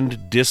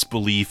suspend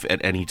disbelief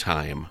at any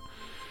time.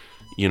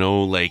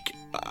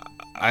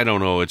 I don't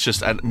know. It's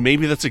just,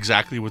 maybe that's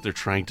exactly what they're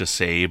trying to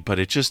say, but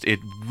it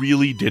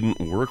really didn't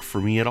work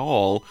for me at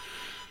all,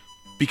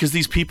 because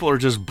these people are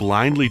just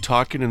blindly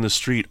talking in the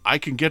street. I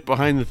can get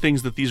behind the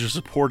things that these are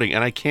supporting,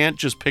 and I can't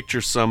just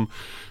picture some,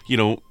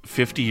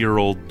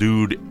 50-year-old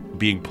dude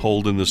being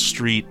pulled in the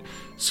street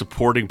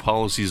supporting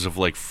policies of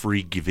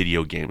free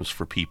video games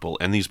for people,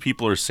 and these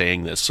people are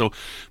saying this. So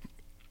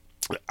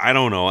I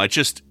don't know, I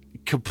just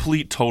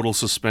complete total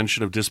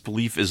suspension of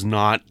disbelief is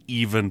not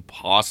even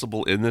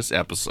possible in this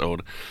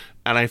episode,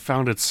 and I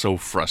found it so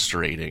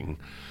frustrating.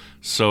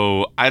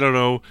 So, I don't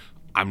know,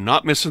 I'm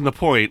not missing the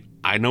point.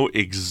 I know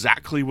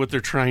exactly what they're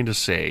trying to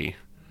say.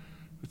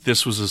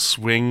 This was a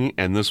swing,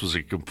 and this was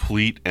a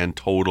complete and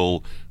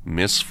total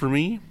miss for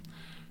me.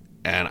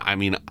 And, I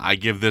mean, I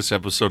give this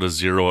episode a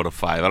 0 out of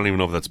 5. I don't even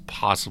know if that's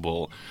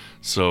possible.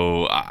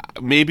 So,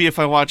 maybe if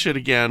I watch it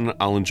again,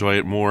 I'll enjoy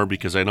it more,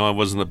 because I know I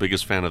wasn't the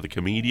biggest fan of the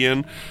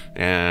comedian,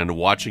 and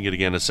watching it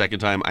again a second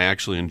time, I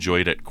actually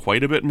enjoyed it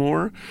quite a bit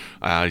more.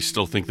 I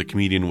still think the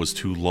comedian was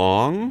too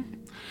long,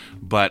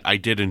 but I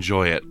did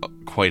enjoy it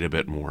quite a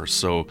bit more.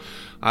 So,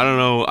 I don't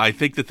know, I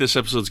think that this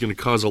episode is going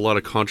to cause a lot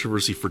of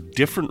controversy for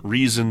different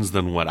reasons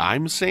than what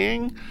I'm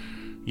saying.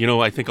 You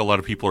know, I think a lot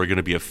of people are going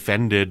to be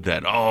offended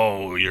that,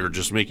 oh, you're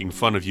just making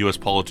fun of U.S.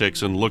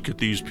 politics, and look at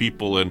these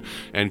people,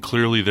 and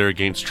clearly they're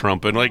against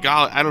Trump. And like,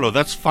 I don't know,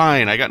 that's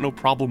fine. I got no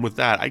problem with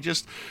that.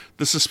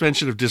 The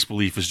suspension of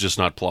disbelief is just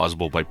not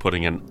plausible by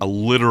putting a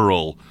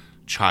literal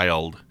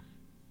child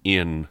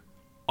in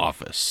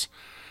office.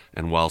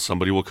 And while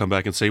somebody will come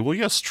back and say, well,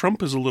 yes,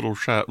 Trump is a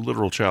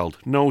literal child.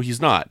 No,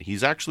 he's not.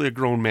 He's actually a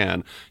grown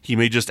man. He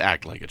may just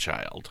act like a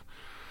child.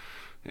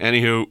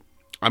 Anywho,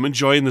 I'm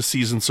enjoying the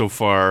season so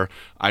far.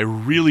 I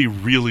really,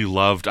 really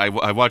loved...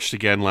 I watched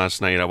again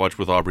last night. I watched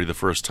with Aubrey the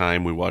first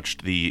time. We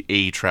watched the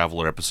A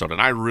Traveler episode,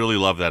 and I really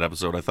loved that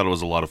episode. I thought it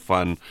was a lot of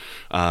fun.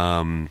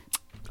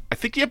 I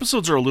think the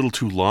episodes are a little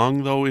too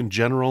long, though, in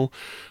general.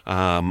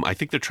 I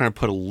think they're trying to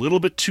put a little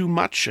bit too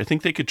much. I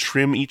think they could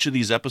trim each of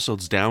these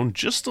episodes down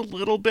just a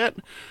little bit,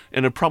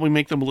 and it'd probably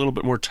make them a little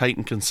bit more tight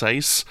and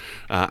concise.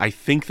 I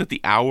think that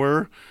the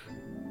hour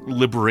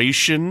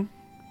liberation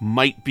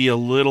might be a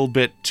little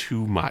bit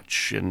too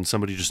much, and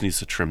somebody just needs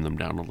to trim them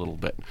down a little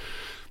bit.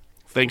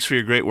 Thanks for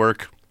your great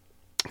work.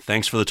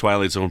 Thanks for the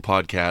Twilight Zone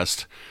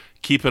podcast.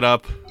 Keep it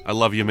up. I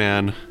love you,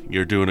 man.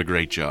 You're doing a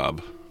great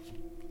job.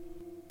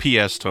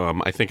 P.S.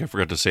 Tom, I think I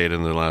forgot to say it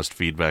in the last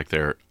feedback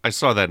there. I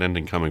saw that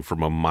ending coming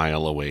from a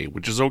mile away,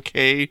 which is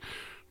okay,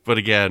 but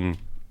again,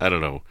 I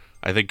don't know.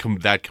 I think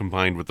that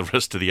combined with the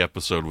rest of the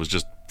episode was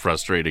just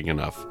frustrating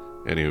enough.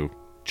 Anywho,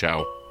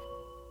 ciao.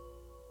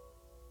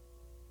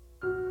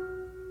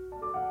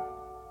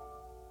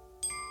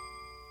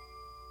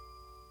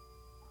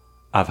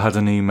 I've had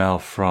an email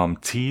from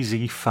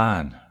TZ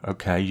Fan,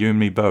 okay, you and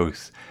me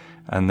both,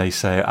 and they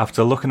say,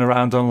 after looking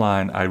around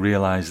online, I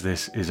realise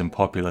this isn't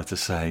popular to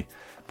say,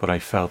 but I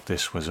felt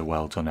this was a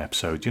well done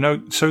episode. You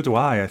know, so do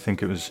I. I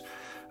think it was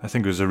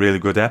a really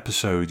good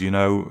episode. You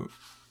know,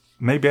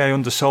 maybe I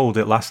undersold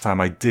it last time.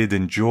 I did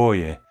enjoy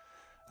it,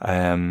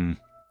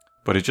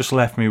 but it just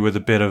left me with a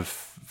bit of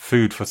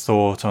food for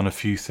thought on a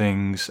few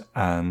things,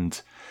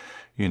 and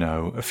you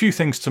know, a few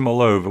things to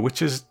mull over,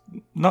 which is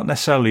not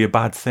necessarily a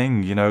bad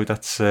thing. You know,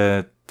 that's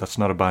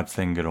not a bad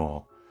thing at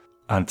all.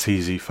 And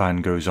TZ Fan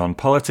goes on,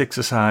 politics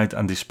aside,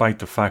 and despite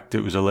the fact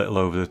it was a little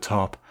over the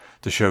top,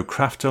 the show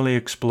craftily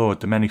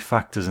explored the many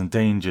factors and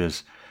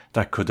dangers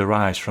that could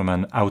arise from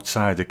an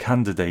outsider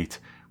candidate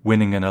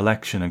winning an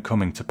election and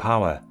coming to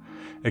power.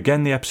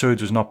 Again, the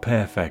episode was not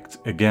perfect.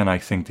 Again, I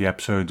think the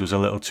episode was a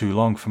little too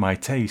long for my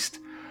taste,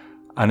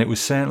 and it was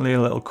certainly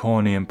a little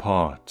corny in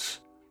parts.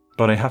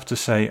 But I have to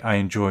say I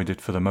enjoyed it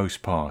for the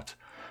most part.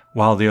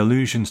 While the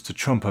allusions to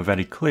Trump are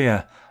very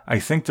clear, I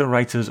think the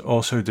writers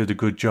also did a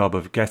good job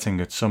of getting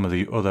at some of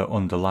the other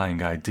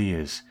underlying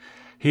ideas.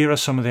 Here are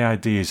some of the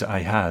ideas I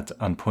had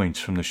and points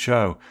from the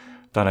show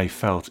that I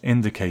felt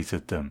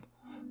indicated them.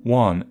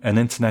 1. An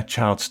internet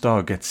child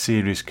star gets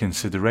serious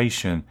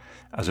consideration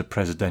as a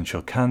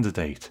presidential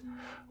candidate.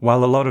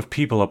 While a lot of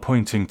people are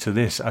pointing to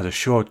this as a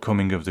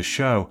shortcoming of the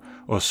show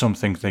or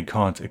something they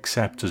can't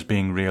accept as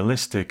being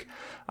realistic,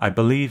 I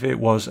believe it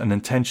was an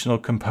intentional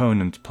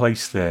component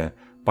placed there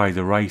by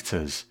the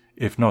writers,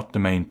 if not the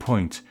main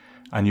point,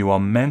 and you are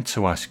meant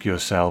to ask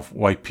yourself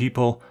why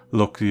people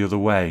look the other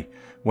way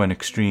when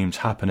extremes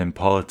happen in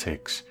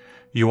politics.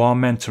 You are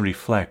meant to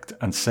reflect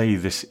and say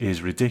this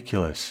is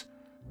ridiculous.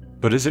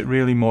 But is it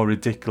really more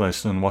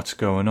ridiculous than what's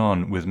going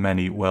on with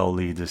many world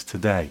leaders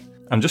today?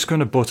 I'm just going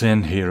to butt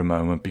in here a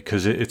moment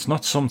because it's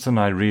not something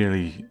I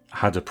really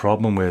had a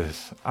problem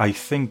with. I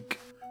think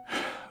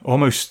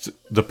almost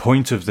the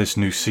point of this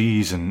new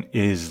season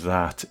is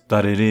that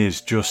it is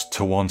just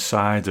to one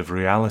side of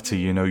reality.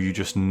 You know, you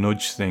just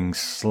nudge things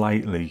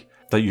slightly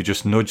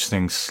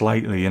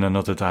in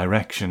another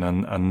direction,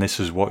 and this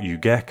is what you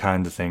get,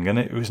 kind of thing. And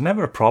it was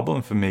never a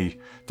problem for me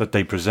that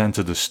they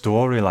presented a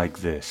story like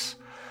this.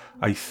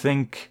 I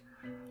think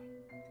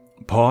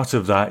part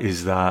of that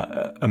is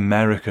that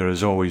America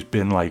has always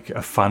been like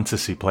a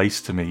fantasy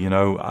place to me. You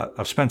know,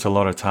 I've spent a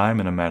lot of time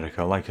in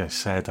America. Like I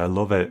said, I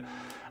love it.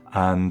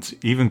 And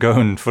even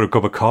going for a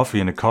cup of coffee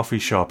in a coffee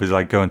shop is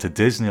like going to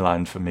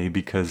Disneyland for me,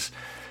 because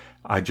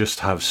I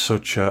just have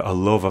such a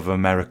love of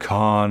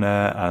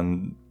Americana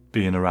and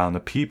being around the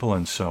people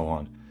and so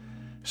on.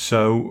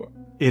 So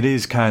it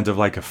is kind of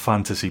like a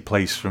fantasy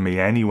place for me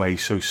anyway.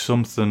 So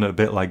something a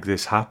bit like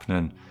this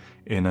happening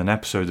in an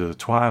episode of The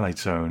Twilight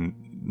Zone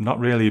not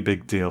really a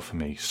big deal for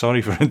me.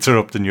 Sorry for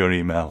interrupting your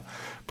email,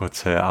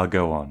 but I'll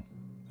go on.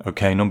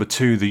 Okay, number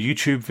 2, the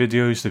YouTube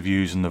videos, the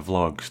views and the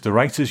vlogs. The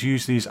writers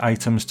use these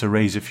items to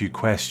raise a few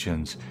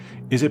questions.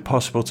 Is it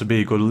possible to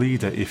be a good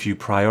leader if you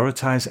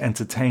prioritize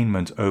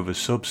entertainment over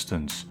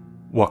substance?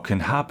 What can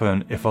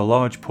happen if a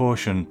large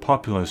portion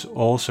populace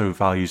also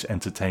values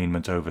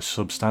entertainment over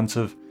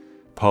substantive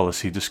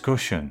policy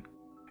discussion?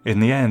 In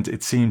the end,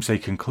 it seems they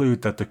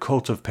conclude that the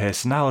cult of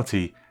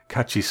personality,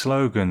 catchy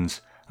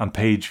slogans and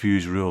page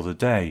views rule the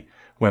day.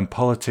 When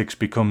politics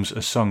becomes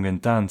a song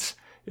and dance,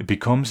 it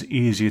becomes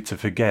easier to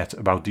forget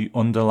about the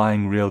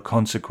underlying real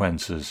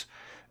consequences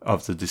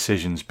of the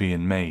decisions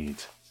being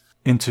made.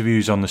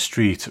 Interviews on the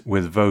street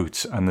with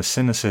votes and the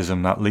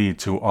cynicism that lead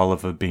to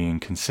Oliver being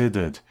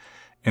considered.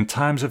 In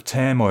times of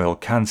turmoil,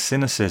 can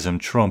cynicism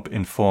trump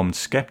informed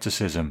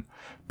skepticism?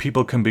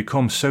 People can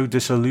become so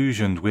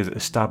disillusioned with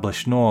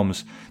established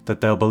norms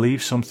that they'll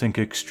believe something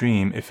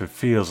extreme if it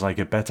feels like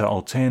a better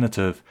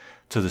alternative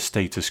to the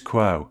status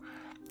quo.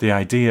 The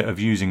idea of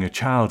using a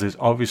child is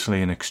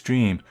obviously an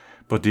extreme,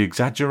 but the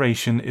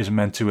exaggeration is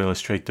meant to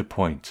illustrate the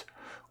point.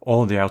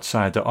 All the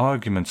outsider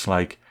arguments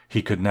like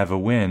he could never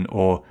win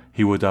or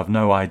he would have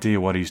no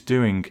idea what he's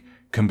doing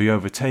can be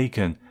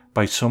overtaken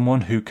by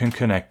someone who can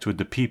connect with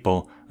the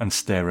people and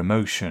stir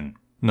emotion.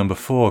 Number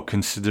 4,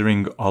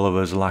 considering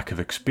Oliver's lack of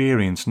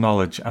experience,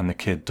 knowledge and the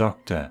kid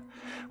doctor.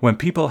 When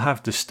people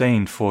have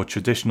disdain for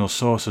traditional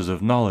sources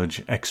of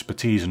knowledge,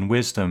 expertise and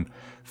wisdom,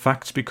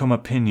 facts become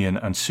opinion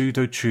and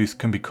pseudo-truth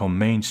can become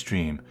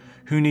mainstream.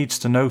 Who needs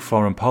to know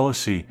foreign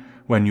policy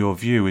when your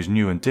view is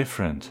new and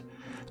different?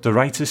 The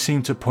writers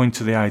seem to point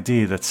to the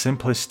idea that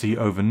simplicity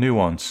over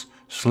nuance,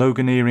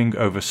 sloganeering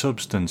over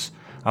substance,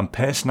 and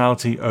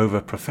personality over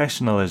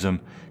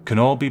professionalism can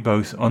all be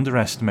both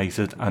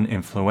underestimated and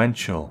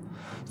influential.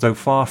 Though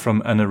far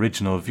from an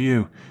original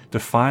view, the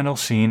final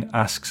scene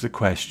asks the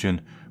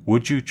question,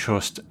 would you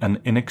trust an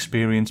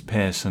inexperienced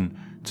person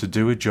to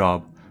do a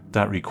job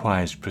that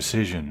requires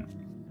precision?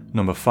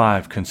 Number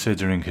 5,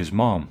 considering his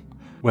mom.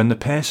 When the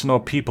person or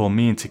people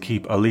mean to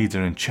keep a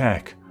leader in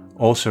check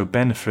also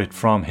benefit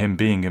from him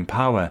being in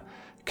power,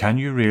 can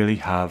you really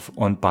have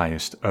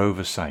unbiased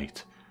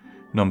oversight?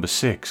 Number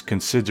 6,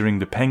 considering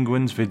the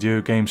Penguins,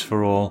 video games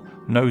for all,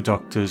 no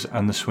doctors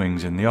and the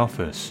swings in the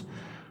office.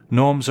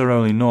 Norms are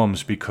only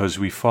norms because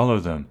we follow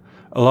them.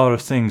 A lot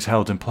of things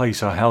held in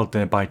place are held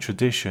there by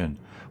tradition.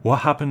 What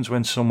happens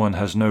when someone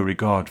has no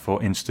regard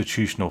for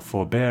institutional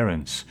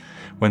forbearance?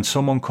 When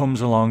someone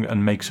comes along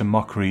and makes a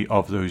mockery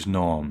of those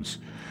norms?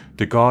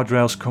 The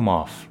guardrails come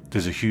off.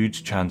 There's a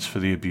huge chance for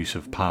the abuse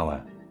of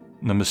power.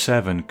 Number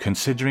 7,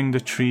 considering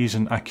the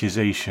treason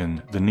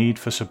accusation, the need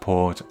for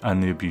support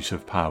and the abuse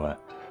of power.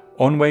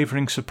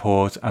 Unwavering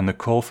support and the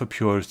call for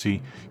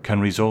purity can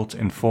result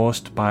in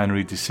forced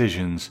binary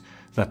decisions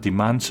that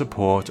demand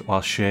support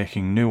while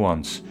shirking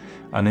nuance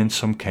and in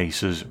some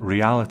cases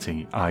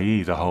reality,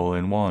 i.e. the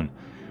hole-in-one.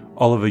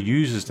 Oliver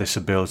uses this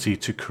ability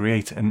to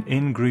create an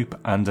in-group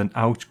and an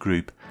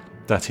out-group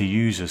that he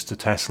uses to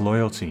test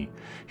loyalty.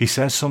 He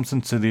says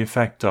something to the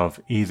effect of,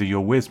 either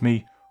you're with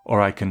me or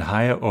I can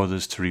hire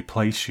others to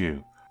replace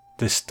you.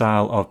 This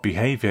style of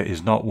behaviour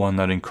is not one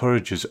that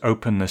encourages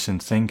openness in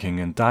thinking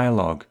and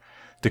dialogue.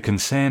 The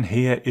concern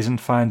here isn't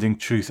finding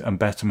truth and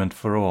betterment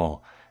for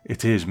all,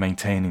 it is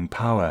maintaining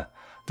power.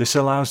 This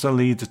allows the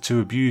leader to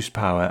abuse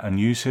power and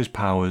use his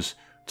powers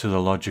to the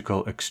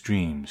logical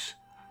extremes.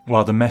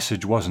 While the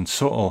message wasn't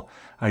subtle,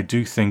 I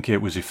do think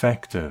it was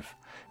effective.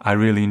 I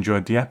really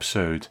enjoyed the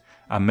episode,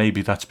 and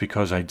maybe that's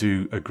because I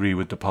do agree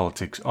with the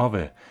politics of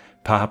it.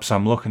 Perhaps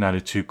I'm looking at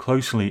it too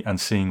closely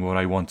and seeing what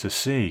I want to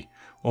see,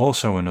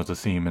 also another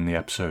theme in the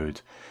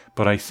episode,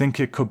 but I think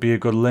it could be a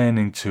good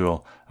learning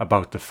tool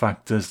about the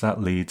factors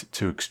that lead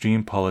to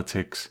extreme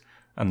politics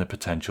and the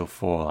potential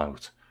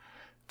fallout.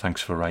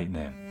 Thanks for writing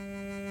in.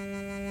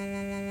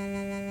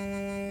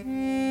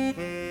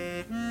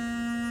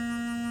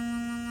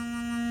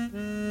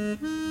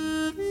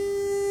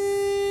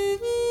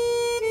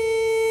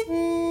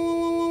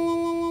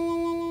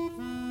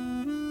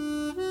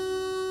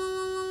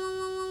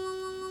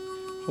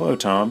 Hello,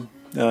 Tom.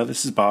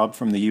 This is Bob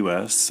from the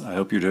U.S. I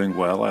hope you're doing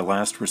well. I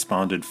last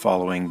responded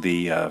following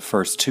the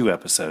first 2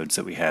 episodes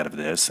that we had of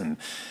this, and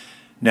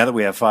now that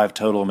we have 5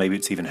 total, maybe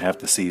it's even half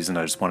the season,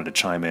 I just wanted to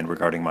chime in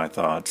regarding my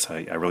thoughts.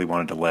 I really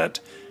wanted to let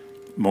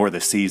more of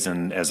the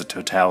season as a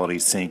totality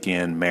sink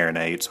in,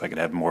 marinate, so I could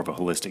have more of a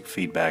holistic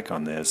feedback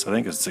on this. I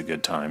think it's a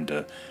good time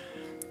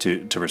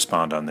to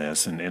respond on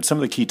this. And some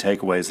of the key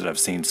takeaways that I've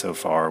seen so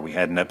far, we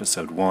had in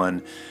episode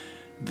 1,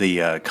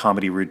 the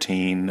comedy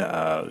routine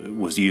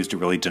was used to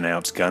really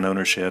denounce gun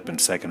ownership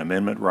and Second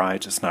Amendment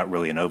rights. It's not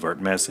really an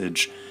overt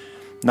message.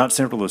 Not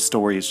central to the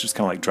story, it's just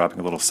kind of like dropping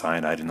a little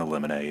cyanide in the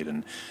lemonade.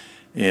 And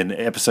in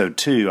episode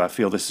 2, I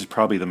feel this is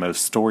probably the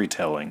most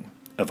storytelling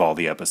of all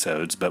the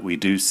episodes, but we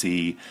do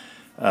see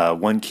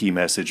one key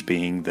message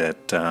being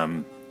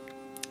that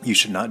you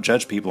should not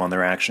judge people on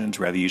their actions,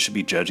 rather you should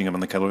be judging them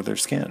on the color of their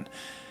skin,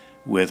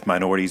 with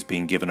minorities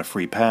being given a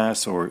free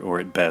pass or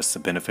at best the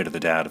benefit of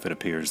the doubt if it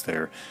appears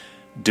they're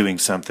doing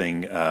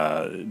something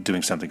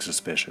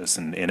suspicious.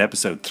 And in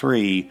episode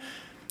 3,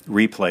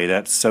 Replay,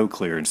 that's so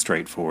clear and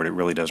straightforward. It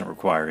really doesn't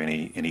require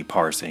any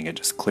parsing. It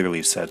just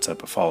clearly sets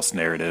up a false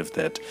narrative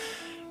that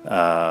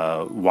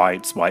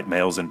white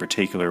males in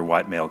particular,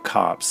 white male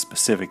cops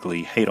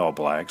specifically, hate all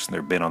blacks and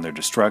they're bent on their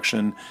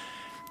destruction.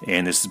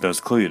 And this is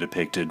most clearly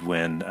depicted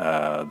when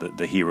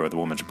the hero, the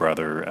woman's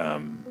brother,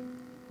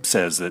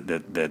 says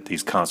that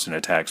these constant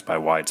attacks by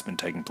whites have been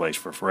taking place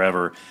for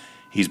forever.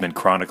 He's been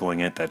chronicling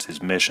it. That's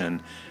his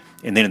mission.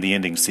 And then in the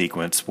ending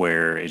sequence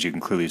where, as you can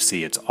clearly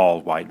see, it's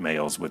all white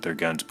males with their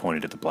guns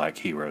pointed at the black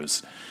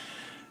heroes.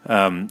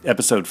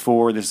 Episode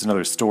 4, this is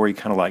another story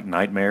kind of like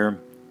Nightmare.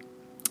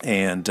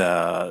 And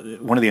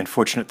one of the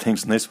unfortunate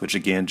things in this, which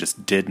again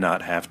just did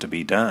not have to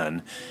be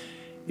done,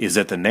 is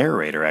that the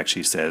narrator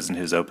actually says in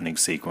his opening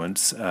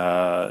sequence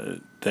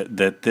that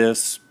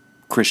this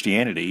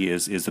Christianity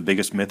is the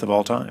biggest myth of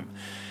all time.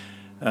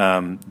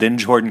 Then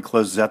Jordan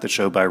closes out the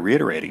show by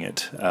reiterating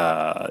it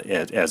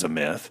as a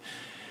myth.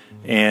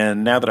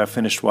 And now that I've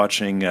finished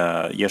watching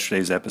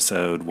yesterday's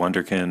episode,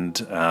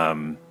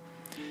 Wonderkind,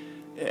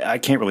 I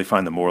can't really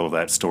find the moral of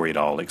that story at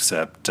all,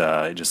 except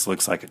it just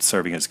looks like it's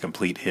serving as a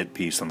complete hit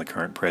piece on the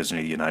current president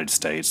of the United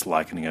States,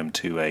 likening him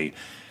to a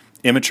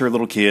immature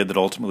little kid that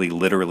ultimately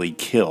literally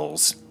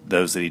kills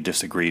those that he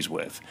disagrees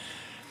with.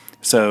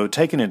 So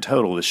taken in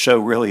total, the show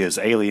really has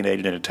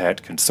alienated and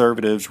attacked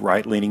conservatives,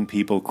 right-leaning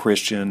people,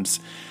 Christians.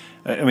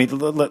 I mean,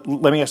 let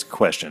me ask a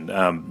question.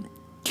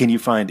 Can you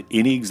find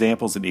any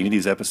examples in any of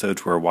these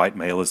episodes where a white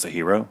male is the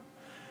hero?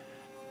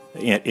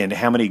 And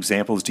how many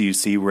examples do you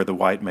see where the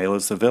white male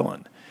is the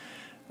villain?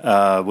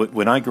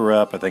 When I grew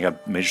up, I think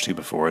I've mentioned to you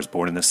before, I was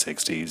born in the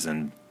 60s,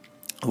 and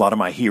a lot of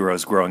my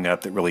heroes growing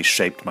up that really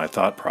shaped my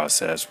thought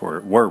process were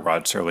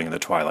Rod Serling in The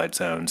Twilight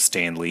Zone,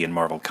 Stan Lee in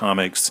Marvel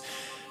Comics,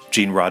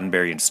 Gene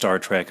Roddenberry in Star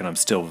Trek, and I'm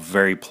still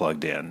very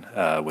plugged in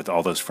with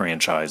all those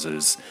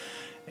franchises.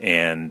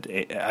 And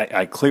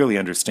I clearly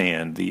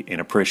understand and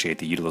appreciate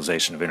the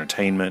utilization of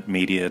entertainment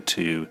media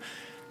to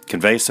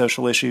convey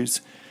social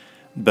issues.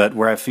 But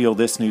where I feel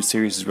this new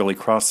series has really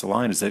crossed the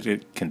line is that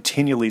it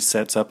continually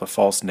sets up a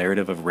false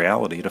narrative of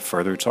reality to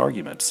further its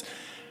arguments.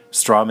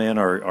 Straw men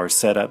are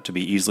set up to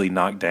be easily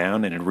knocked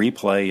down, and in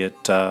Replay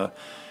it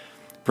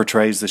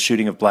portrays the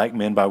shooting of black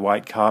men by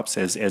white cops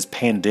as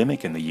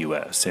pandemic in the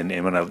U.S. And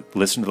when I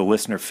listen to the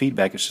listener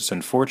feedback, it's just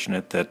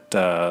unfortunate that,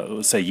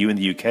 let's say you in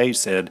the UK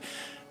said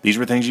these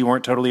were things you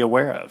weren't totally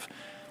aware of.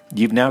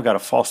 You've now got a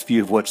false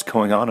view of what's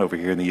going on over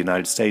here in the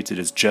United States. It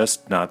is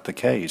just not the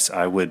case.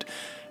 I would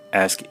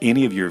ask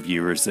any of your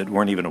viewers that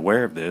weren't even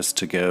aware of this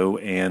to go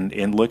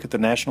and look at the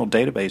national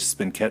database that's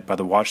been kept by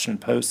the Washington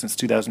Post since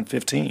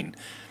 2015.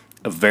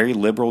 A very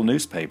liberal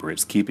newspaper.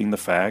 It's keeping the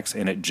facts,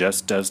 and it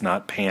just does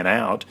not pan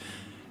out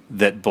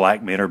that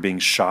black men are being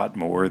shot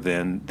more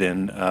than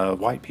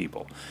white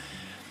people.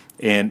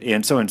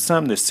 And so in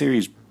sum, this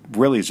series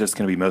really is just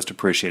going to be most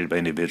appreciated by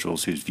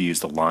individuals whose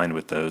views align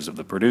with those of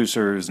the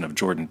producers and of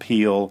Jordan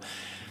Peele.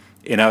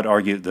 And I would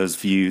argue that those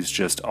views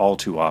just all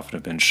too often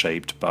have been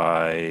shaped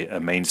by a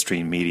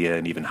mainstream media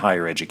and even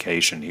higher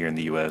education here in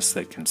the U.S.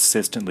 that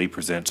consistently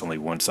presents only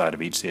one side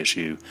of each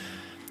issue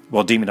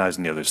while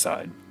demonizing the other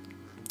side.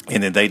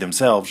 And then they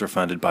themselves are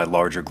funded by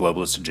larger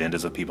globalist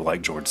agendas of people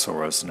like George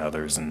Soros and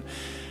others. And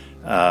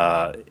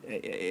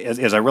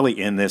as I really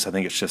end this, I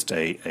think it's just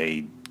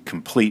a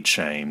complete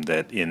shame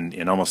that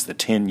in almost the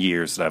 10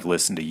 years that I've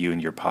listened to you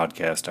and your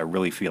podcast, I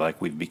really feel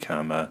like we've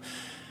become a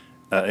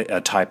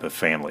type of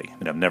family.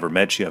 And I've never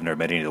met you, I've never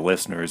met any of the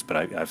listeners,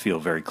 but I feel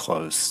very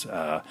close.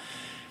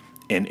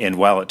 And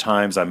while at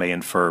times I may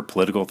infer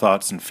political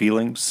thoughts and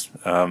feelings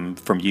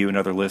from you and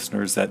other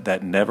listeners,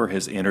 that never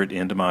has entered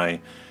into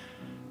my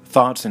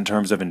thoughts in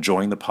terms of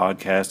enjoying the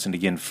podcast and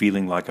again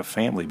feeling like a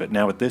family. But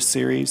now with this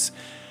series,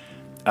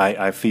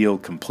 I feel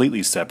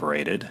completely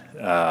separated,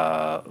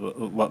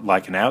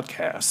 like an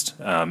outcast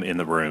in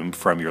the room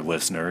from your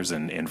listeners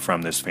and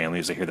from this family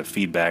as I hear the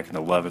feedback and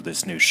the love of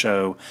this new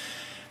show.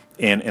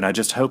 And I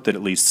just hope that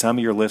at least some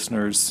of your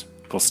listeners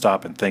will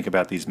stop and think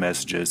about these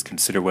messages,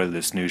 consider whether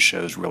this new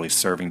show is really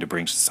serving to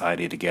bring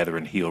society together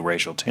and heal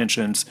racial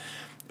tensions,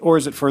 or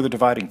is it further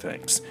dividing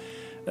things?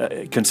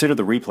 Consider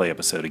the Replay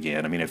episode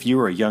again. I mean, if you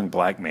were a young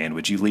black man,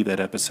 would you leave that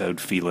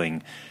episode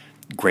feeling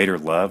greater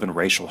love and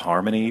racial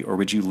harmony, or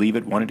would you leave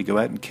it wanting to go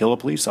out and kill a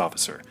police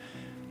officer?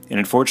 And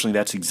unfortunately,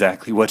 that's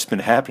exactly what's been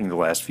happening the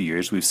last few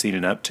years. We've seen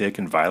an uptick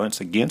in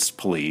violence against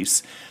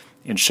police,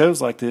 and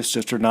shows like this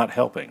just are not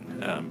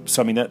helping.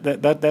 So, I mean,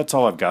 that's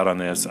all I've got on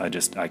this.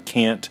 I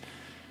can't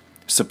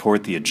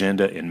support the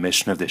agenda and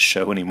mission of this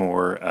show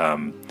anymore.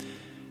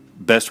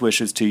 Best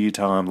wishes to you,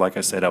 Tom. Like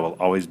I said, I will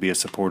always be a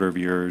supporter of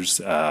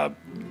yours. I'm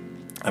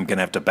going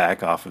to have to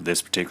back off of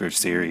this particular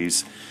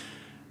series.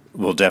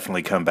 We'll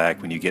definitely come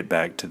back when you get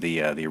back to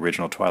the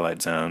original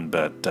Twilight Zone.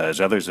 But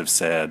as others have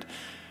said,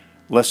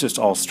 let's just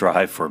all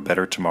strive for a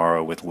better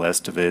tomorrow with less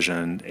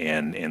division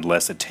and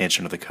less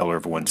attention to the color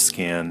of one's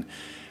skin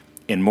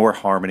and more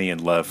harmony and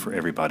love for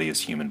everybody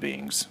as human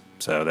beings.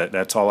 So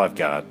that's all I've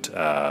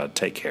got.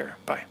 Take care.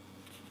 Bye.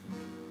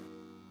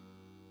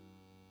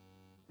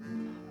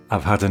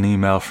 I've had an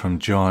email from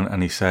John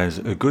and he says,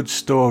 a good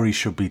story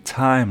should be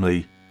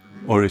timely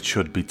or it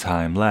should be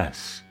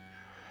timeless.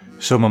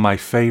 Some of my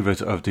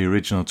favourite of the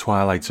original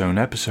Twilight Zone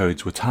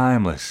episodes were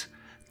timeless,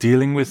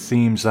 dealing with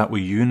themes that were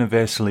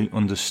universally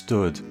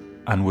understood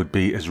and would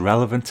be as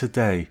relevant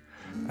today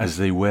as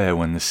they were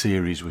when the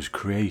series was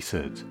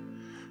created.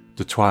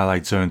 The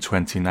Twilight Zone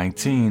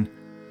 2019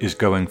 is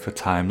going for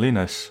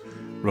timeliness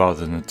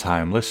rather than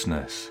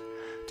timelessness.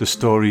 The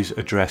stories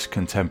address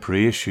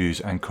contemporary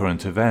issues and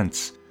current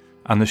events,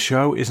 and the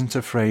show isn't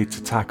afraid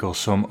to tackle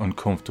some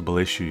uncomfortable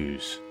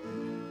issues.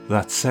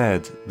 That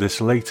said,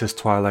 this latest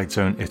Twilight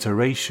Zone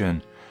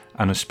iteration,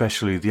 and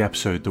especially the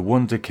episode The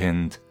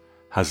Wunderkind,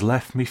 has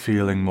left me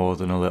feeling more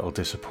than a little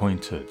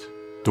disappointed.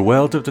 The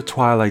world of the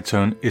Twilight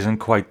Zone isn't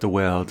quite the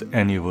world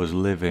any of us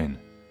live in.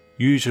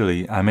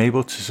 Usually, I'm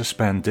able to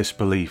suspend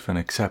disbelief and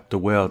accept the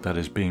world that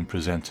is being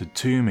presented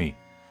to me.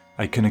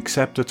 I can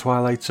accept a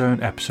Twilight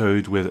Zone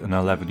episode with an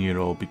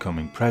 11-year-old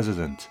becoming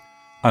president,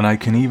 and I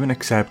can even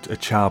accept a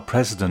child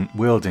president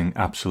wielding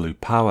absolute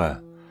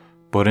power.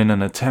 But in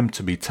an attempt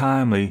to be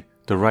timely,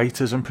 the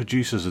writers and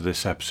producers of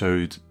this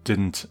episode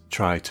didn't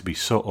try to be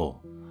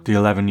subtle. The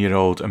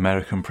 11-year-old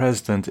American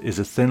president is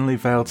a thinly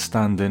veiled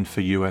stand-in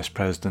for US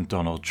President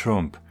Donald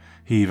Trump.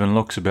 He even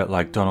looks a bit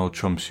like Donald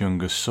Trump's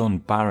youngest son,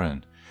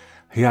 Barron.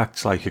 He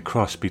acts like a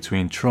cross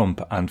between Trump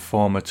and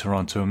former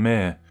Toronto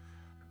Mayor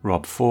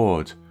Rob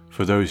Ford,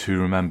 for those who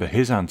remember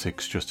his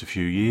antics just a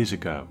few years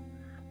ago.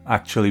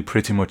 Actually,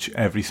 pretty much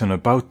everything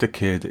about the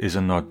kid is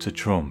a nod to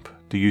Trump.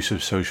 The use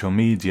of social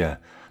media,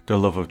 the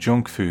love of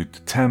junk food, the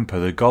temper,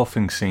 the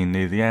golfing scene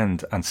near the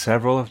end, and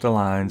several of the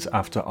lines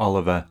after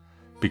Oliver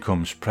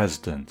becomes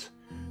president,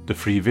 the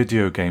free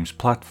video games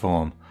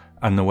platform,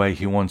 and the way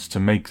he wants to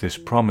make this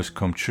promise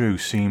come true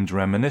seemed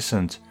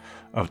reminiscent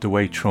of the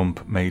way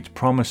Trump made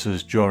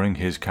promises during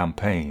his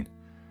campaign.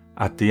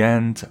 At the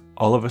end,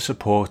 Oliver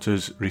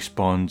supporters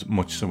respond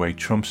much the way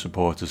Trump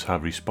supporters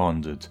have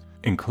responded,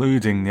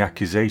 including the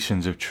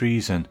accusations of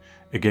treason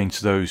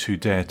against those who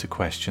dare to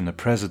question the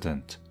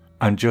president.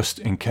 And just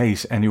in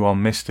case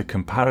anyone missed the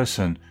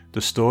comparison,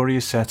 the story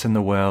is set in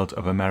the world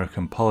of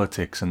American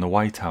politics and the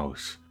White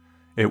House.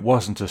 It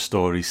wasn't a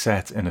story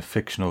set in a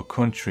fictional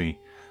country,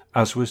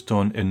 as was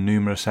done in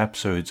numerous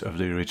episodes of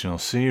the original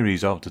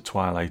series of The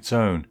Twilight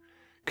Zone.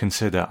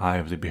 Consider Eye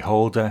of the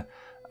Beholder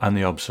and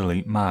The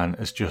Obsolete Man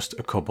as just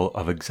a couple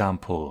of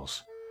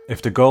examples.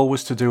 If the goal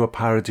was to do a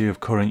parody of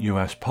current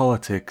US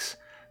politics,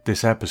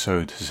 this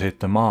episode has hit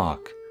the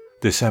mark.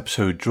 This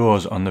episode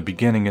draws on the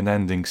beginning and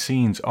ending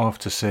scenes of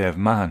To Serve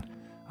Man,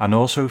 and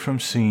also from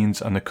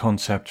scenes and the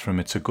concept from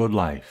It's a Good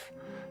Life.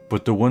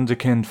 But The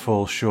Wunderkind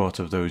falls short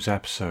of those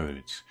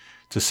episodes.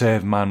 To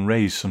Serve Man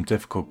raised some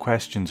difficult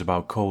questions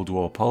about Cold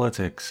War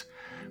politics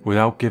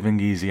without giving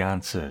easy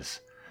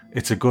answers.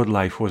 It's a Good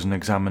Life was an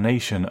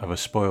examination of a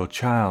spoiled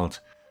child,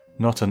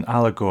 not an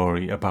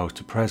allegory about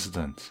a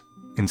president.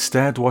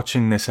 Instead,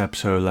 watching this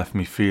episode left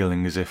me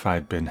feeling as if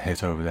I'd been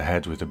hit over the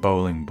head with a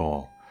bowling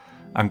ball.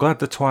 I'm glad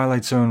the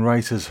Twilight Zone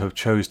writers have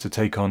chose to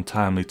take on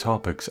timely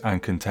topics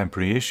and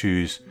contemporary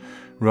issues,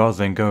 rather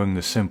than going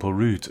the simple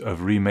route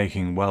of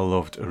remaking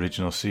well-loved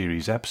original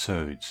series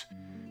episodes.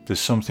 There's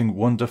something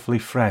wonderfully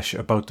fresh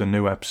about the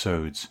new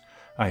episodes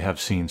I have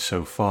seen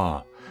so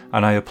far,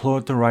 and I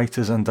applaud the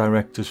writers and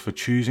directors for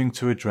choosing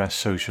to address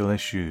social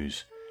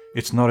issues.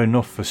 It's not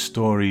enough for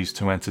stories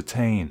to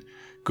entertain.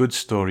 Good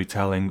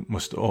storytelling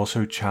must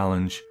also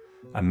challenge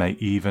and may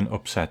even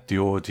upset the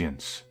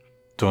audience.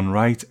 Done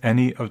right,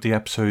 any of the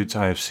episodes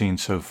I have seen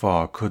so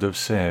far could have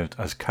served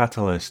as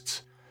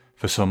catalysts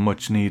for some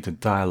much needed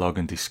dialogue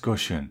and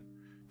discussion.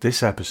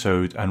 This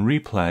episode and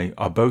Replay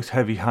are both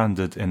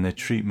heavy-handed in their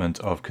treatment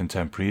of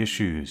contemporary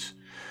issues.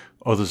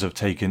 Others have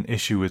taken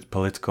issue with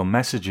political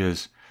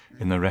messages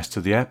in the rest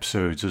of the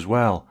episodes as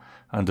well,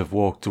 and have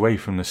walked away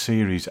from the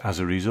series as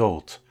a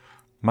result.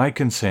 My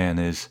concern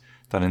is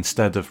that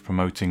instead of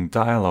promoting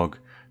dialogue,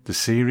 the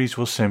series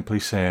will simply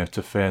serve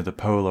to further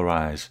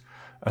polarize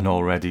an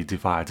already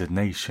divided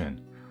nation.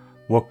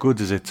 What good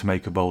is it to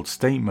make a bold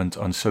statement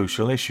on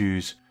social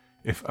issues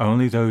if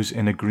only those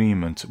in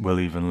agreement will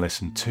even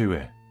listen to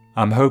it?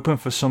 I'm hoping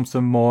for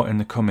something more in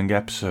the coming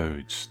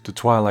episodes. The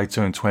Twilight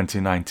Zone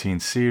 2019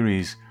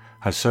 series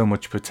has so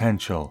much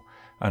potential,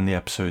 and the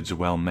episodes are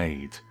well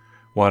made.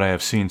 What I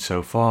have seen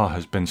so far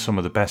has been some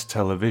of the best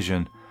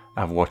television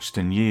I've watched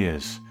in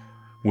years.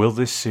 Will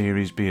this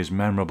series be as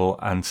memorable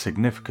and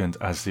significant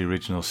as the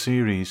original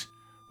series,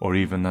 or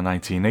even the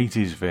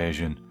 1980s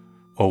version,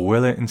 or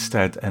will it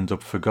instead end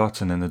up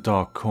forgotten in the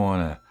dark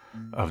corner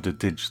of the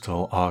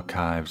digital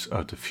archives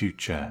of the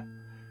future?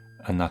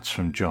 And that's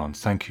from John.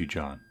 Thank you,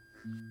 John.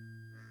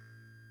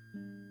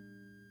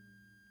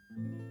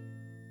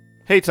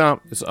 Hey Tom,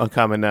 it's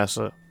Uncommon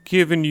NASA,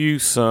 giving you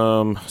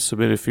some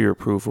submitted for your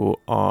approval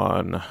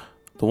on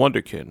The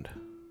Wunderkind,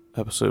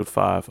 episode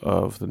 5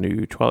 of the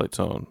new Twilight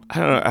Zone. I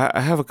don't know,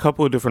 I have a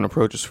couple of different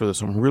approaches for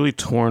this. I'm really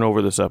torn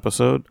over this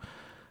episode.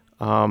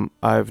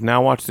 I've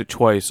now watched it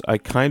twice. I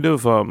kind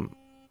of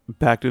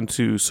backed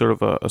into sort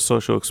of a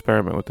social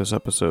experiment with this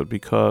episode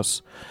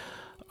because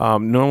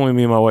Normally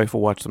me and my wife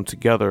will watch them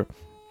together.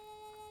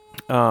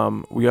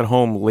 We got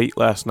home late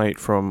last night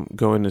from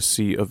going to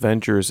see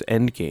Avengers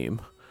Endgame,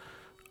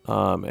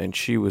 and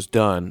she was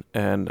done,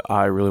 and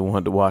I really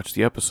wanted to watch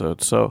the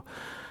episode, so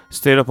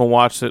stayed up and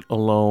watched it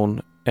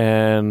alone,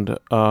 and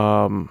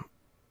man,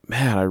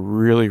 I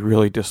really,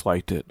 really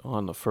disliked it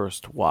on the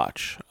first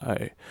watch.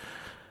 I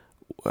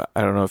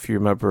don't know if you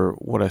remember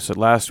what I said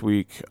last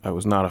week. I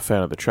was not a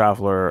fan of The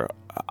Traveler.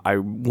 I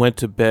went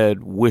to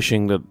bed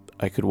wishing that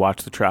I could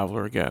watch The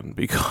Traveler again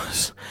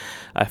because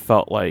I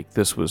felt like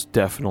this was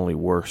definitely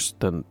worse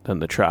than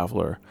The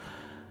Traveler.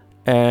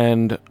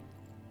 And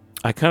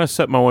I kind of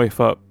set my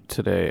wife up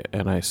today,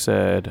 and I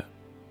said,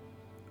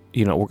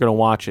 we're going to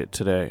watch it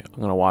today. I'm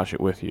going to watch it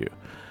with you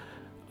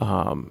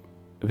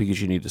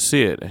because you need to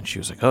see it. And she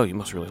was like, oh, you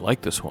must really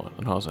like this one.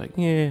 And I was like,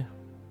 yeah,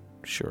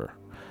 sure.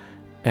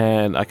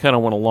 And I kind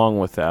of went along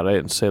with that. I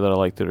didn't say that I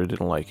liked it or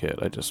didn't like it.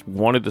 I just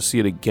wanted to see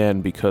it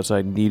again because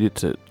I needed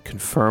to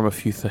confirm a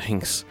few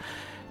things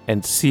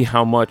and see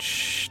how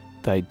much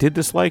I did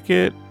dislike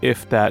it,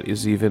 if that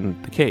is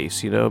even the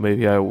case.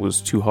 Maybe I was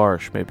too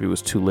harsh. Maybe it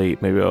was too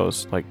late. Maybe I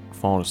was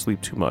falling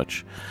asleep too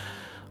much.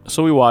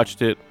 So we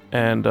watched it,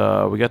 and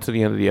we got to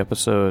the end of the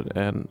episode,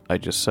 and I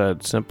just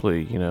said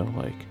simply,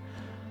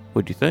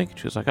 what'd you think?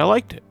 She was like, I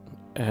liked it.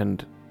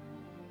 And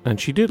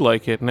she did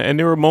like it. And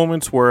there were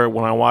moments where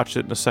when I watched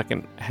it in the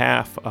second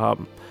half,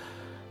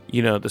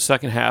 the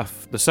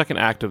second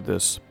act of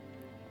this,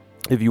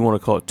 if you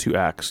want to call it two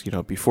acts,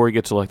 before he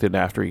gets elected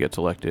and after he gets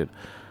elected.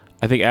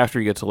 I think after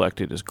he gets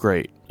elected is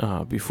great.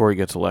 Before he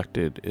gets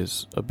elected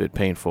is a bit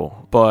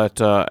painful.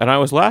 But, and I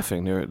was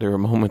laughing. There were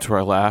moments where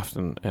I laughed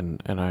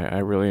and I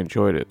really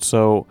enjoyed it.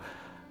 So,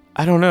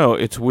 I don't know.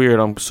 It's weird.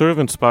 I'm sort of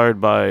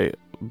inspired by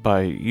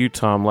you,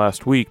 Tom,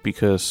 last week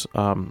because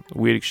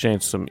we had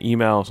exchanged some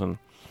emails and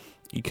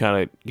you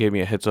kind of gave me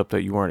a heads up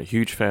that you weren't a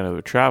huge fan of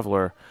The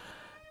Traveler.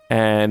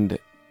 And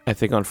I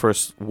think on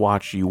first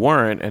watch you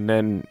weren't. And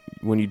then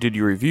when you did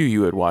your review,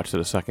 you had watched it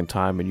a second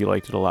time and you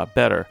liked it a lot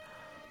better.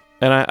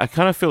 And I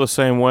kind of feel the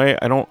same way.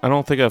 I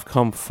don't think I've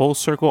come full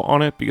circle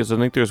on it because I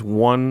think there's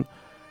one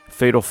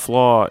fatal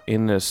flaw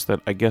in this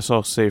that I guess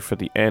I'll say for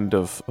the end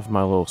of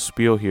my little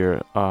spiel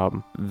here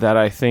that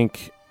I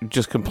think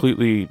just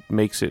completely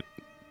makes it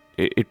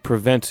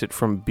prevents it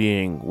from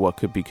being what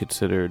could be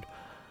considered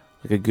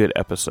like a good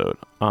episode,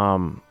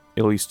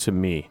 at least to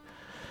me.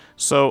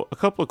 So a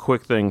couple of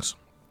quick things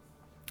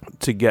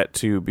to get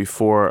to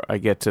before I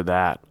get to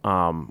that.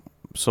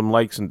 Some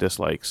likes and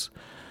dislikes.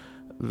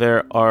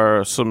 There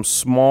are some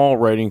small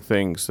writing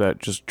things that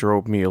just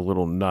drove me a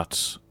little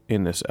nuts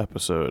in this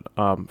episode.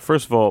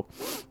 First of all,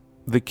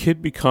 the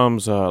kid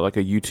becomes like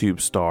a YouTube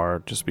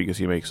star just because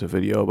he makes a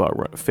video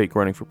about fake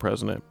running for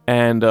president.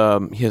 And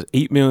he has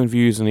 8 million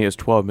views and he has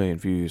 12 million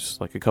views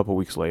like a couple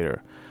weeks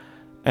later.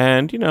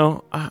 And,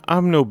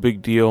 I'm no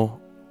big deal,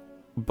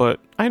 but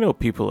I know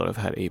people that have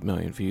had 8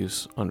 million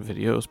views on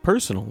videos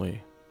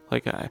personally.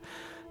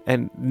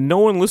 And no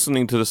one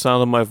listening to the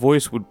sound of my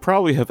voice would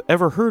probably have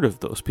ever heard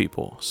of those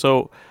people.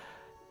 So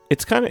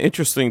it's kind of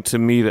interesting to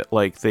me that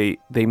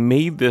they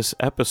made this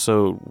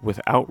episode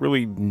without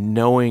really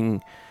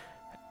knowing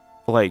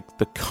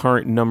the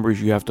current numbers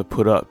you have to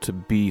put up to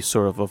be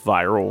sort of a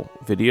viral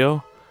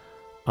video.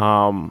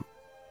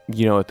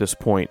 At this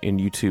point in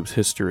YouTube's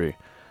history,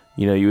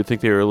 you would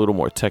think they were a little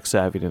more tech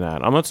savvy than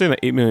that. I'm not saying that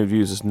 8 million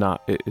views is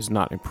not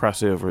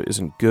impressive or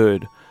isn't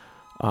good.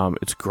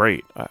 It's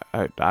great.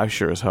 I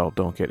sure as hell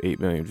don't get 8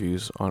 million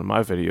views on my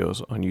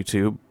videos on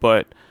YouTube.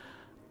 But,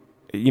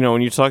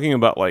 when you're talking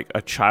about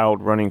a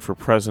child running for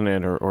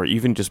president or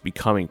even just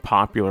becoming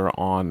popular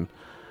on,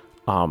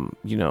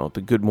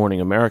 the Good Morning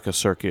America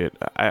circuit,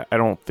 I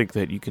don't think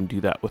that you can do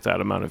that with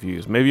that amount of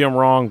views. Maybe I'm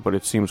wrong, but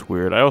it seems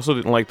weird. I also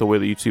didn't like the way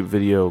the YouTube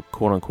video,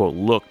 quote unquote,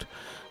 looked.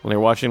 When they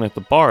were watching it at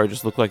the bar, it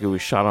just looked like it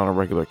was shot on a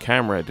regular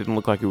camera. It didn't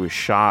look like it was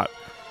shot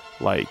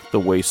the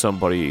way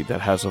somebody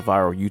that has a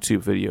viral YouTube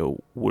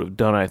video would have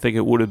done it. I think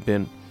it would have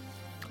been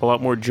a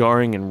lot more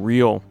jarring and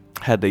real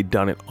had they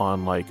done it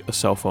on a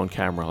cell phone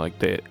camera.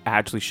 They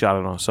actually shot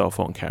it on a cell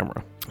phone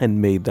camera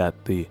and made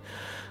that the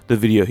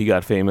video he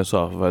got famous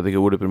off of. I think it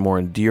would have been more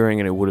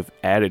endearing and it would have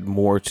added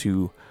more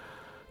to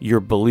your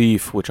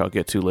belief, which I'll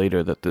get to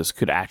later, that this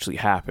could actually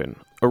happen.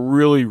 A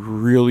really,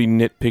 really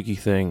nitpicky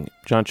thing,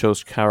 John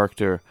Cho's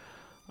character,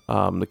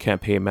 the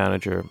campaign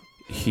manager,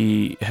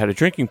 he had a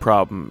drinking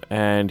problem,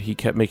 and he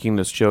kept making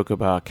this joke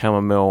about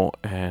chamomile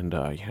and,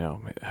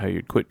 how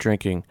you'd quit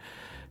drinking.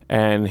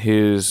 And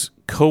his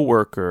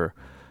coworker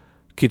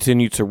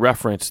continued to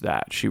reference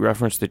that. She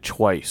referenced it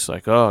twice, I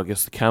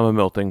guess the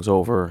chamomile thing's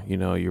over,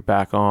 you're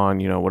back on,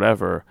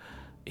 whatever.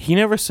 He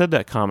never said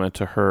that comment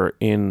to her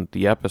in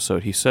the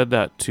episode. He said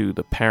that to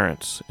the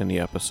parents in the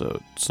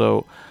episode.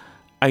 So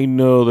I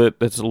know that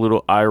that's a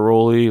little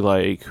eye-rolly,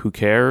 who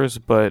cares,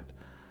 but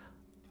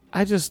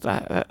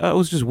it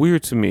was just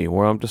weird to me,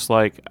 where I'm just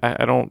I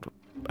don't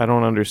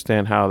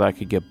understand how that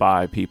could get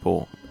by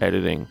people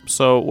editing.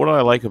 So what do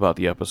I like about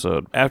the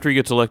episode? After he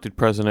gets elected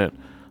president,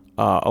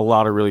 a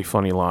lot of really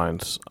funny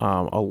lines,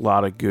 a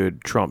lot of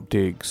good Trump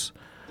digs.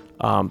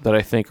 that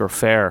I think are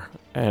fair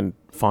and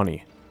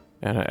funny.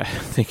 And I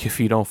think if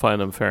you don't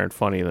find them fair and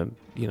funny, then,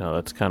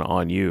 that's kind of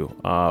on you.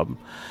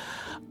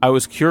 I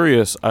was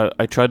curious.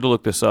 I tried to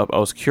look this up. I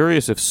was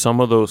curious if some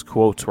of those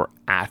quotes were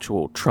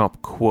actual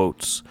Trump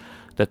quotes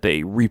that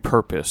they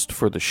repurposed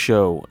for the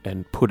show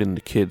and put in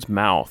the kid's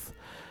mouth.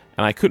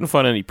 And I couldn't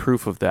find any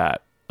proof of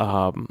that.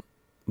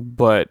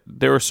 But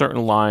there were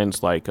certain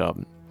lines like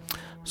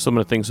some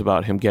of the things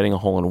about him getting a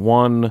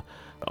hole-in-one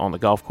on the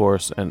golf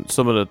course, and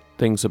some of the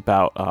things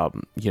about,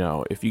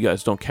 if you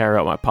guys don't carry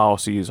out my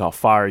policies, I'll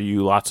fire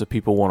you. Lots of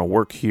people want to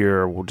work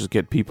here. We'll just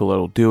get people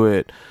that'll do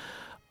it.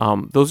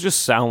 Those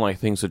just sound like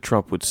things that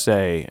Trump would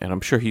say, and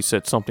I'm sure he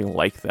said something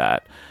like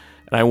that.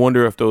 And I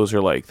wonder if those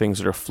are like things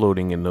that are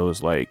floating in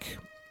those like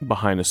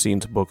behind the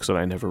scenes books that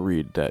I never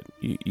read, that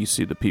you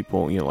see the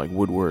people, like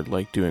Woodward,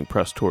 like doing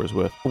press tours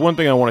with. One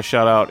thing I want to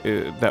shout out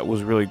that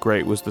was really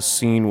great was the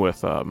scene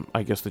with,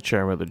 I guess, the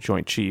chairman of the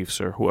Joint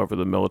Chiefs, or whoever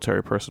the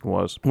military person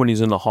was, when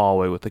he's in the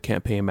hallway with the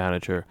campaign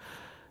manager.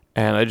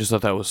 And I just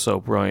thought that was so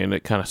brilliant.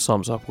 It kind of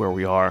sums up where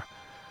we are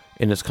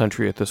in this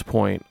country at this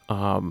point.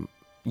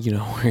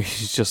 Where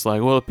he's just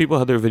like, well, people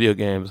have their video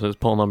games and his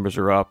poll numbers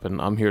are up, and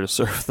I'm here to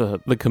serve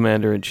the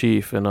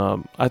commander-in-chief. And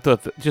I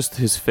thought that just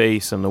his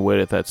face and the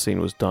way that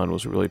scene was done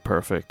was really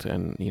perfect.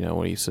 And,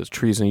 when he says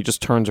treason, he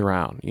just turns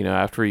around.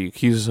 After he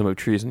accuses him of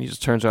treason, he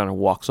just turns around and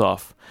walks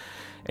off.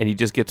 And he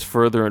just gets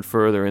further and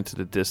further into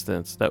the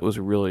distance. That was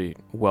really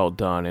well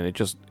done. And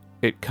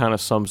it kind of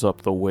sums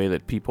up the way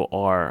that people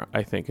are,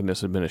 I think, in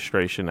this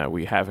administration that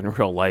we have in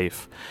real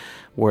life,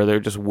 where they're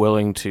just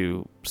willing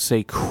to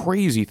say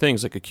crazy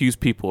things, like accuse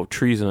people of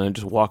treason and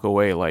just walk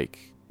away like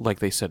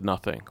they said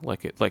nothing,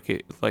 like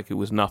it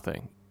was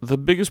nothing. The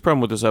biggest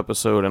problem with this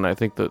episode, and I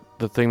think that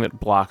the thing that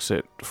blocks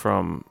it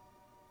from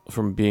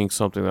being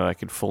something that I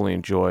could fully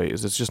enjoy,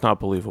 is it's just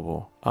not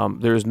believable.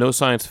 There is no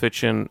science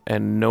fiction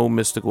and no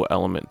mystical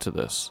element to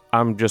this.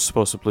 I'm just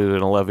supposed to believe that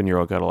an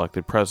 11-year-old got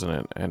elected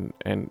president,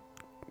 and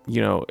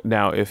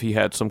now if he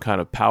had some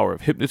kind of power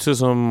of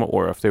hypnotism,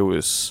 or if there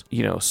was,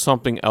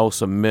 something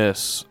else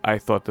amiss, I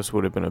thought this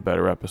would have been a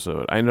better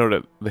episode. I know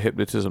that the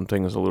hypnotism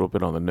thing is a little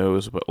bit on the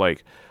nose, but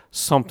like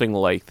something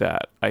like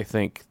that, I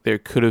think there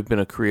could have been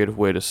a creative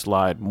way to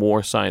slide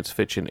more science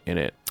fiction in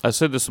it. I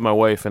said this to my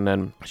wife, and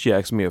then she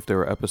asked me if there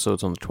were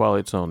episodes on the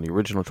Twilight Zone, the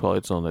original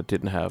Twilight Zone, that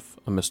didn't have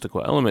a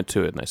mystical element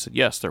to it. And I said,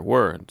 yes, there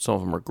were. And some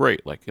of them were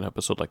great, like an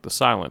episode like The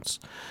Silence.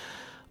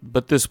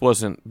 But this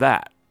wasn't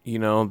that.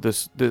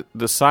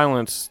 The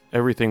Silence,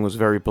 everything was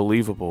very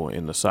believable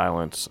in The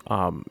Silence.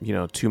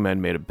 Two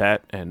men made a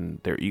bet,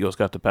 and their egos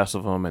got the best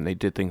of them, and they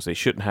did things they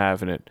shouldn't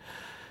have, and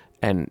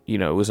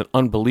it was an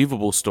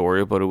unbelievable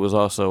story, but it was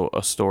also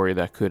a story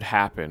that could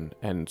happen,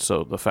 and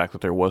so the fact that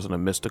there wasn't a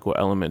mystical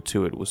element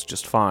to it was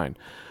just fine.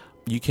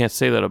 You can't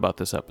say that about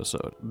this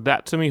episode.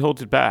 That, to me,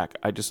 holds it back.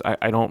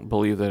 I don't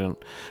believe that.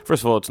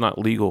 First of all, it's not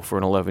legal for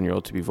an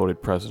 11-year-old to be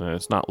voted president.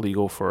 It's not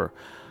legal for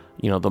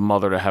the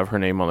mother to have her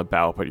name on the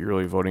ballot, but you're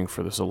really voting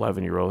for this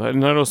 11-year-old.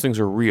 And none of those things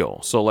are real.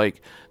 So,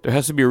 there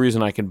has to be a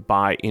reason I can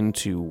buy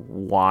into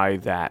why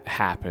that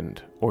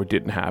happened or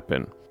didn't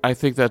happen. I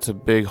think that's a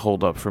big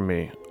holdup for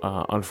me,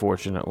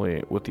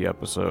 unfortunately, with the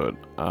episode.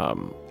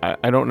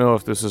 I don't know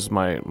if this is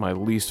my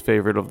least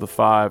favorite of the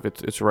 5.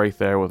 It's right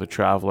there with The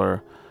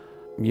Traveler.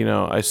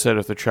 I said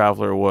if The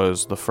Traveler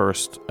was the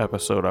first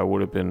episode, I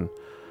would have been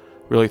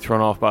really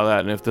thrown off by that,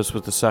 and if this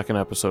was the second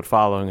episode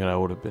following it, I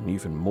would have been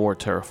even more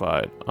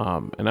terrified.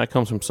 And that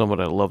comes from someone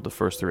that loved the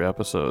first 3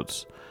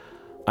 episodes.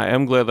 I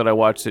am glad that I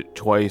watched it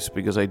twice,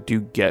 because I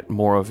do get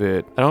more of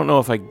it. I don't know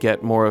if I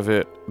get more of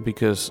it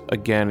because,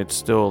 again, it's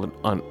still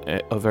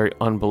a very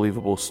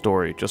unbelievable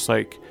story. Just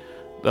like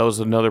that was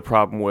another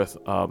problem with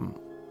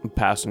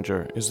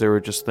Passenger, is there were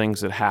just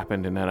things that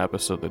happened in that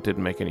episode that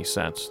didn't make any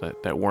sense,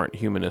 that weren't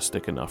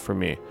humanistic enough for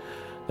me,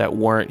 that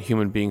weren't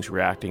human beings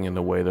reacting in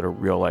the way that a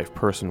real-life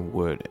person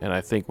would. And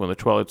I think when The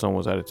Twilight Zone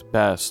was at its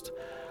best,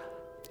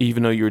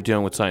 even though you were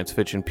dealing with science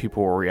fiction,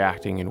 people were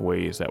reacting in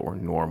ways that were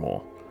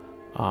normal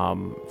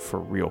for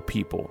real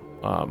people.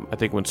 I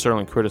think when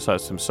Serling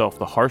criticized himself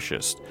the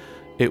harshest,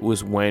 it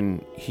was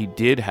when he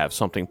did have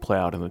something play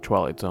out in The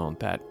Twilight Zone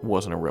that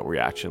wasn't a real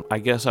reaction. I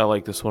guess I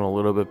like this one a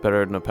little bit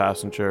better than The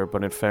Passenger,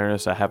 but in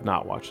fairness, I have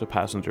not watched The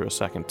Passenger a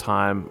second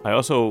time. I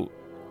also,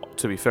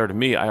 to be fair to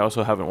me, I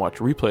also haven't watched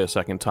Replay a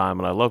second time,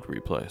 and I loved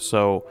Replay.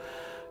 So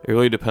it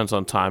really depends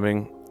on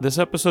timing. This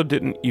episode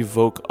didn't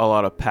evoke a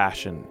lot of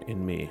passion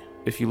in me.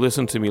 If you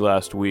listened to me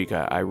last week,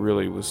 I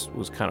really was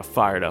kind of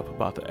fired up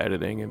about the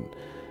editing. And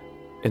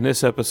in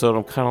this episode,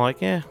 I'm kind of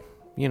like, I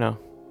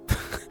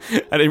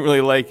didn't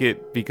really like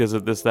it because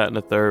of this, that, and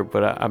the third,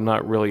 but I'm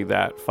not really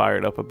that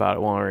fired up about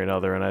it one way or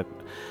another. And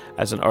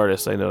as an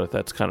artist, I know that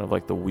that's kind of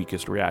like the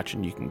weakest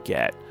reaction you can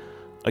get.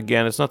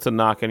 Again, it's not to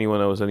knock anyone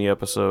that was in the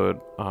episode.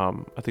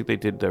 I think they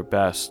did their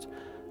best.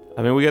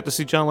 I mean, we got to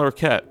see John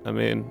Larroquette.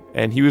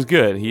 And he was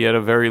good. He had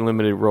a very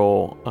limited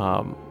role,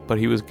 but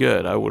he was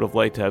good. I would have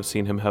liked to have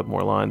seen him have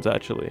more lines,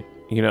 actually.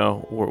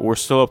 We're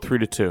still up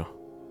 3-2,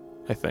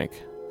 I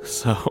think.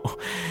 So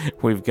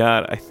we've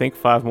got, I think,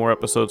 5 more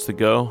episodes to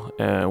go,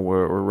 and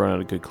we're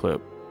running a good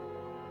clip.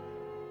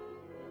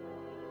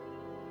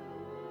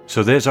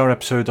 So there's our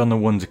episode on the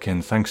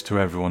Wonderkin. Thanks to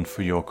everyone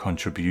for your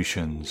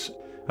contributions.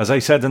 As I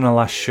said in the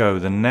last show,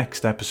 the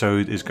next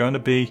episode is going to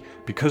be,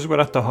 because we're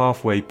at the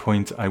halfway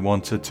point, I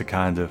wanted to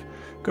kind of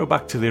go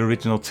back to the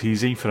original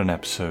TZ for an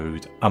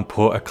episode and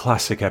put a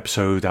classic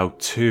episode out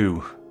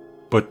too.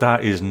 But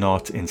that is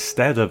not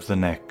instead of the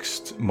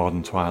next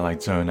Modern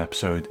Twilight Zone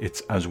episode,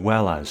 it's as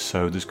well as.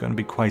 So there's going to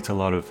be quite a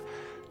lot of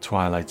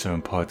Twilight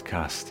Zone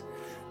podcast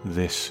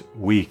this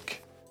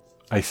week.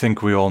 I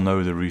think we all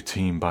know the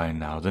routine by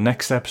now. The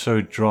next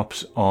episode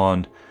drops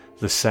on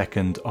the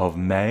 2nd of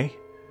May.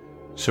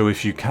 So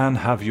if you can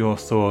have your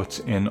thoughts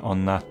in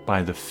on that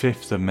by the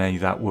 5th of May,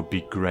 that would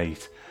be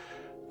great.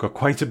 Got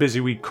quite a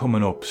busy week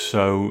coming up,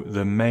 so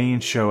the main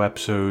show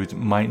episode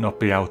might not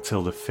be out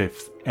till the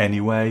 5th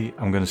anyway.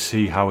 I'm going to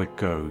see how it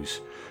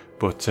goes.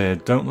 But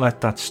don't let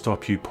that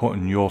stop you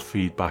putting your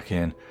feedback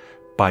in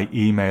by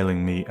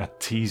emailing me at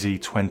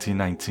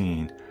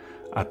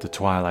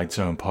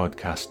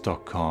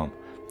tz2019@thetwilightzonepodcast.com.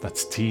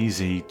 That's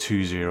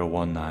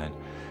tz2019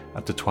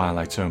 at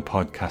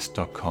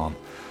thetwilightzonepodcast.com.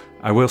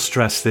 I will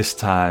stress this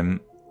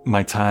time,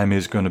 my time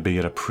is going to be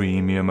at a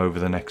premium over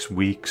the next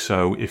week,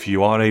 so if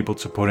you are able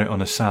to put it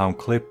on a sound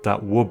clip,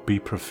 that would be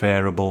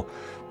preferable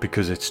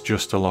because it's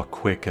just a lot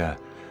quicker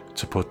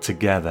to put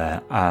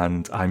together,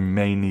 and I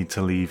may need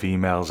to leave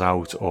emails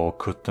out or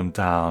cut them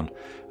down,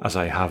 as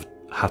I have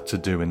had to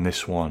do in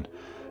this one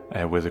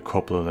with a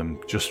couple of them,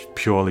 just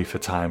purely for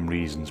time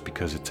reasons,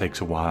 because it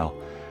takes a while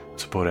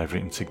to put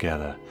everything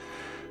together.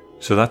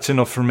 So that's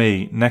enough for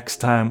me. Next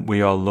time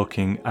we are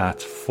looking at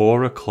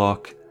 4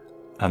 o'clock,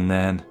 and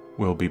then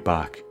we'll be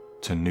back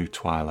to New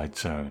Twilight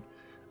Zone,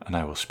 and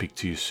I will speak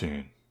to you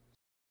soon.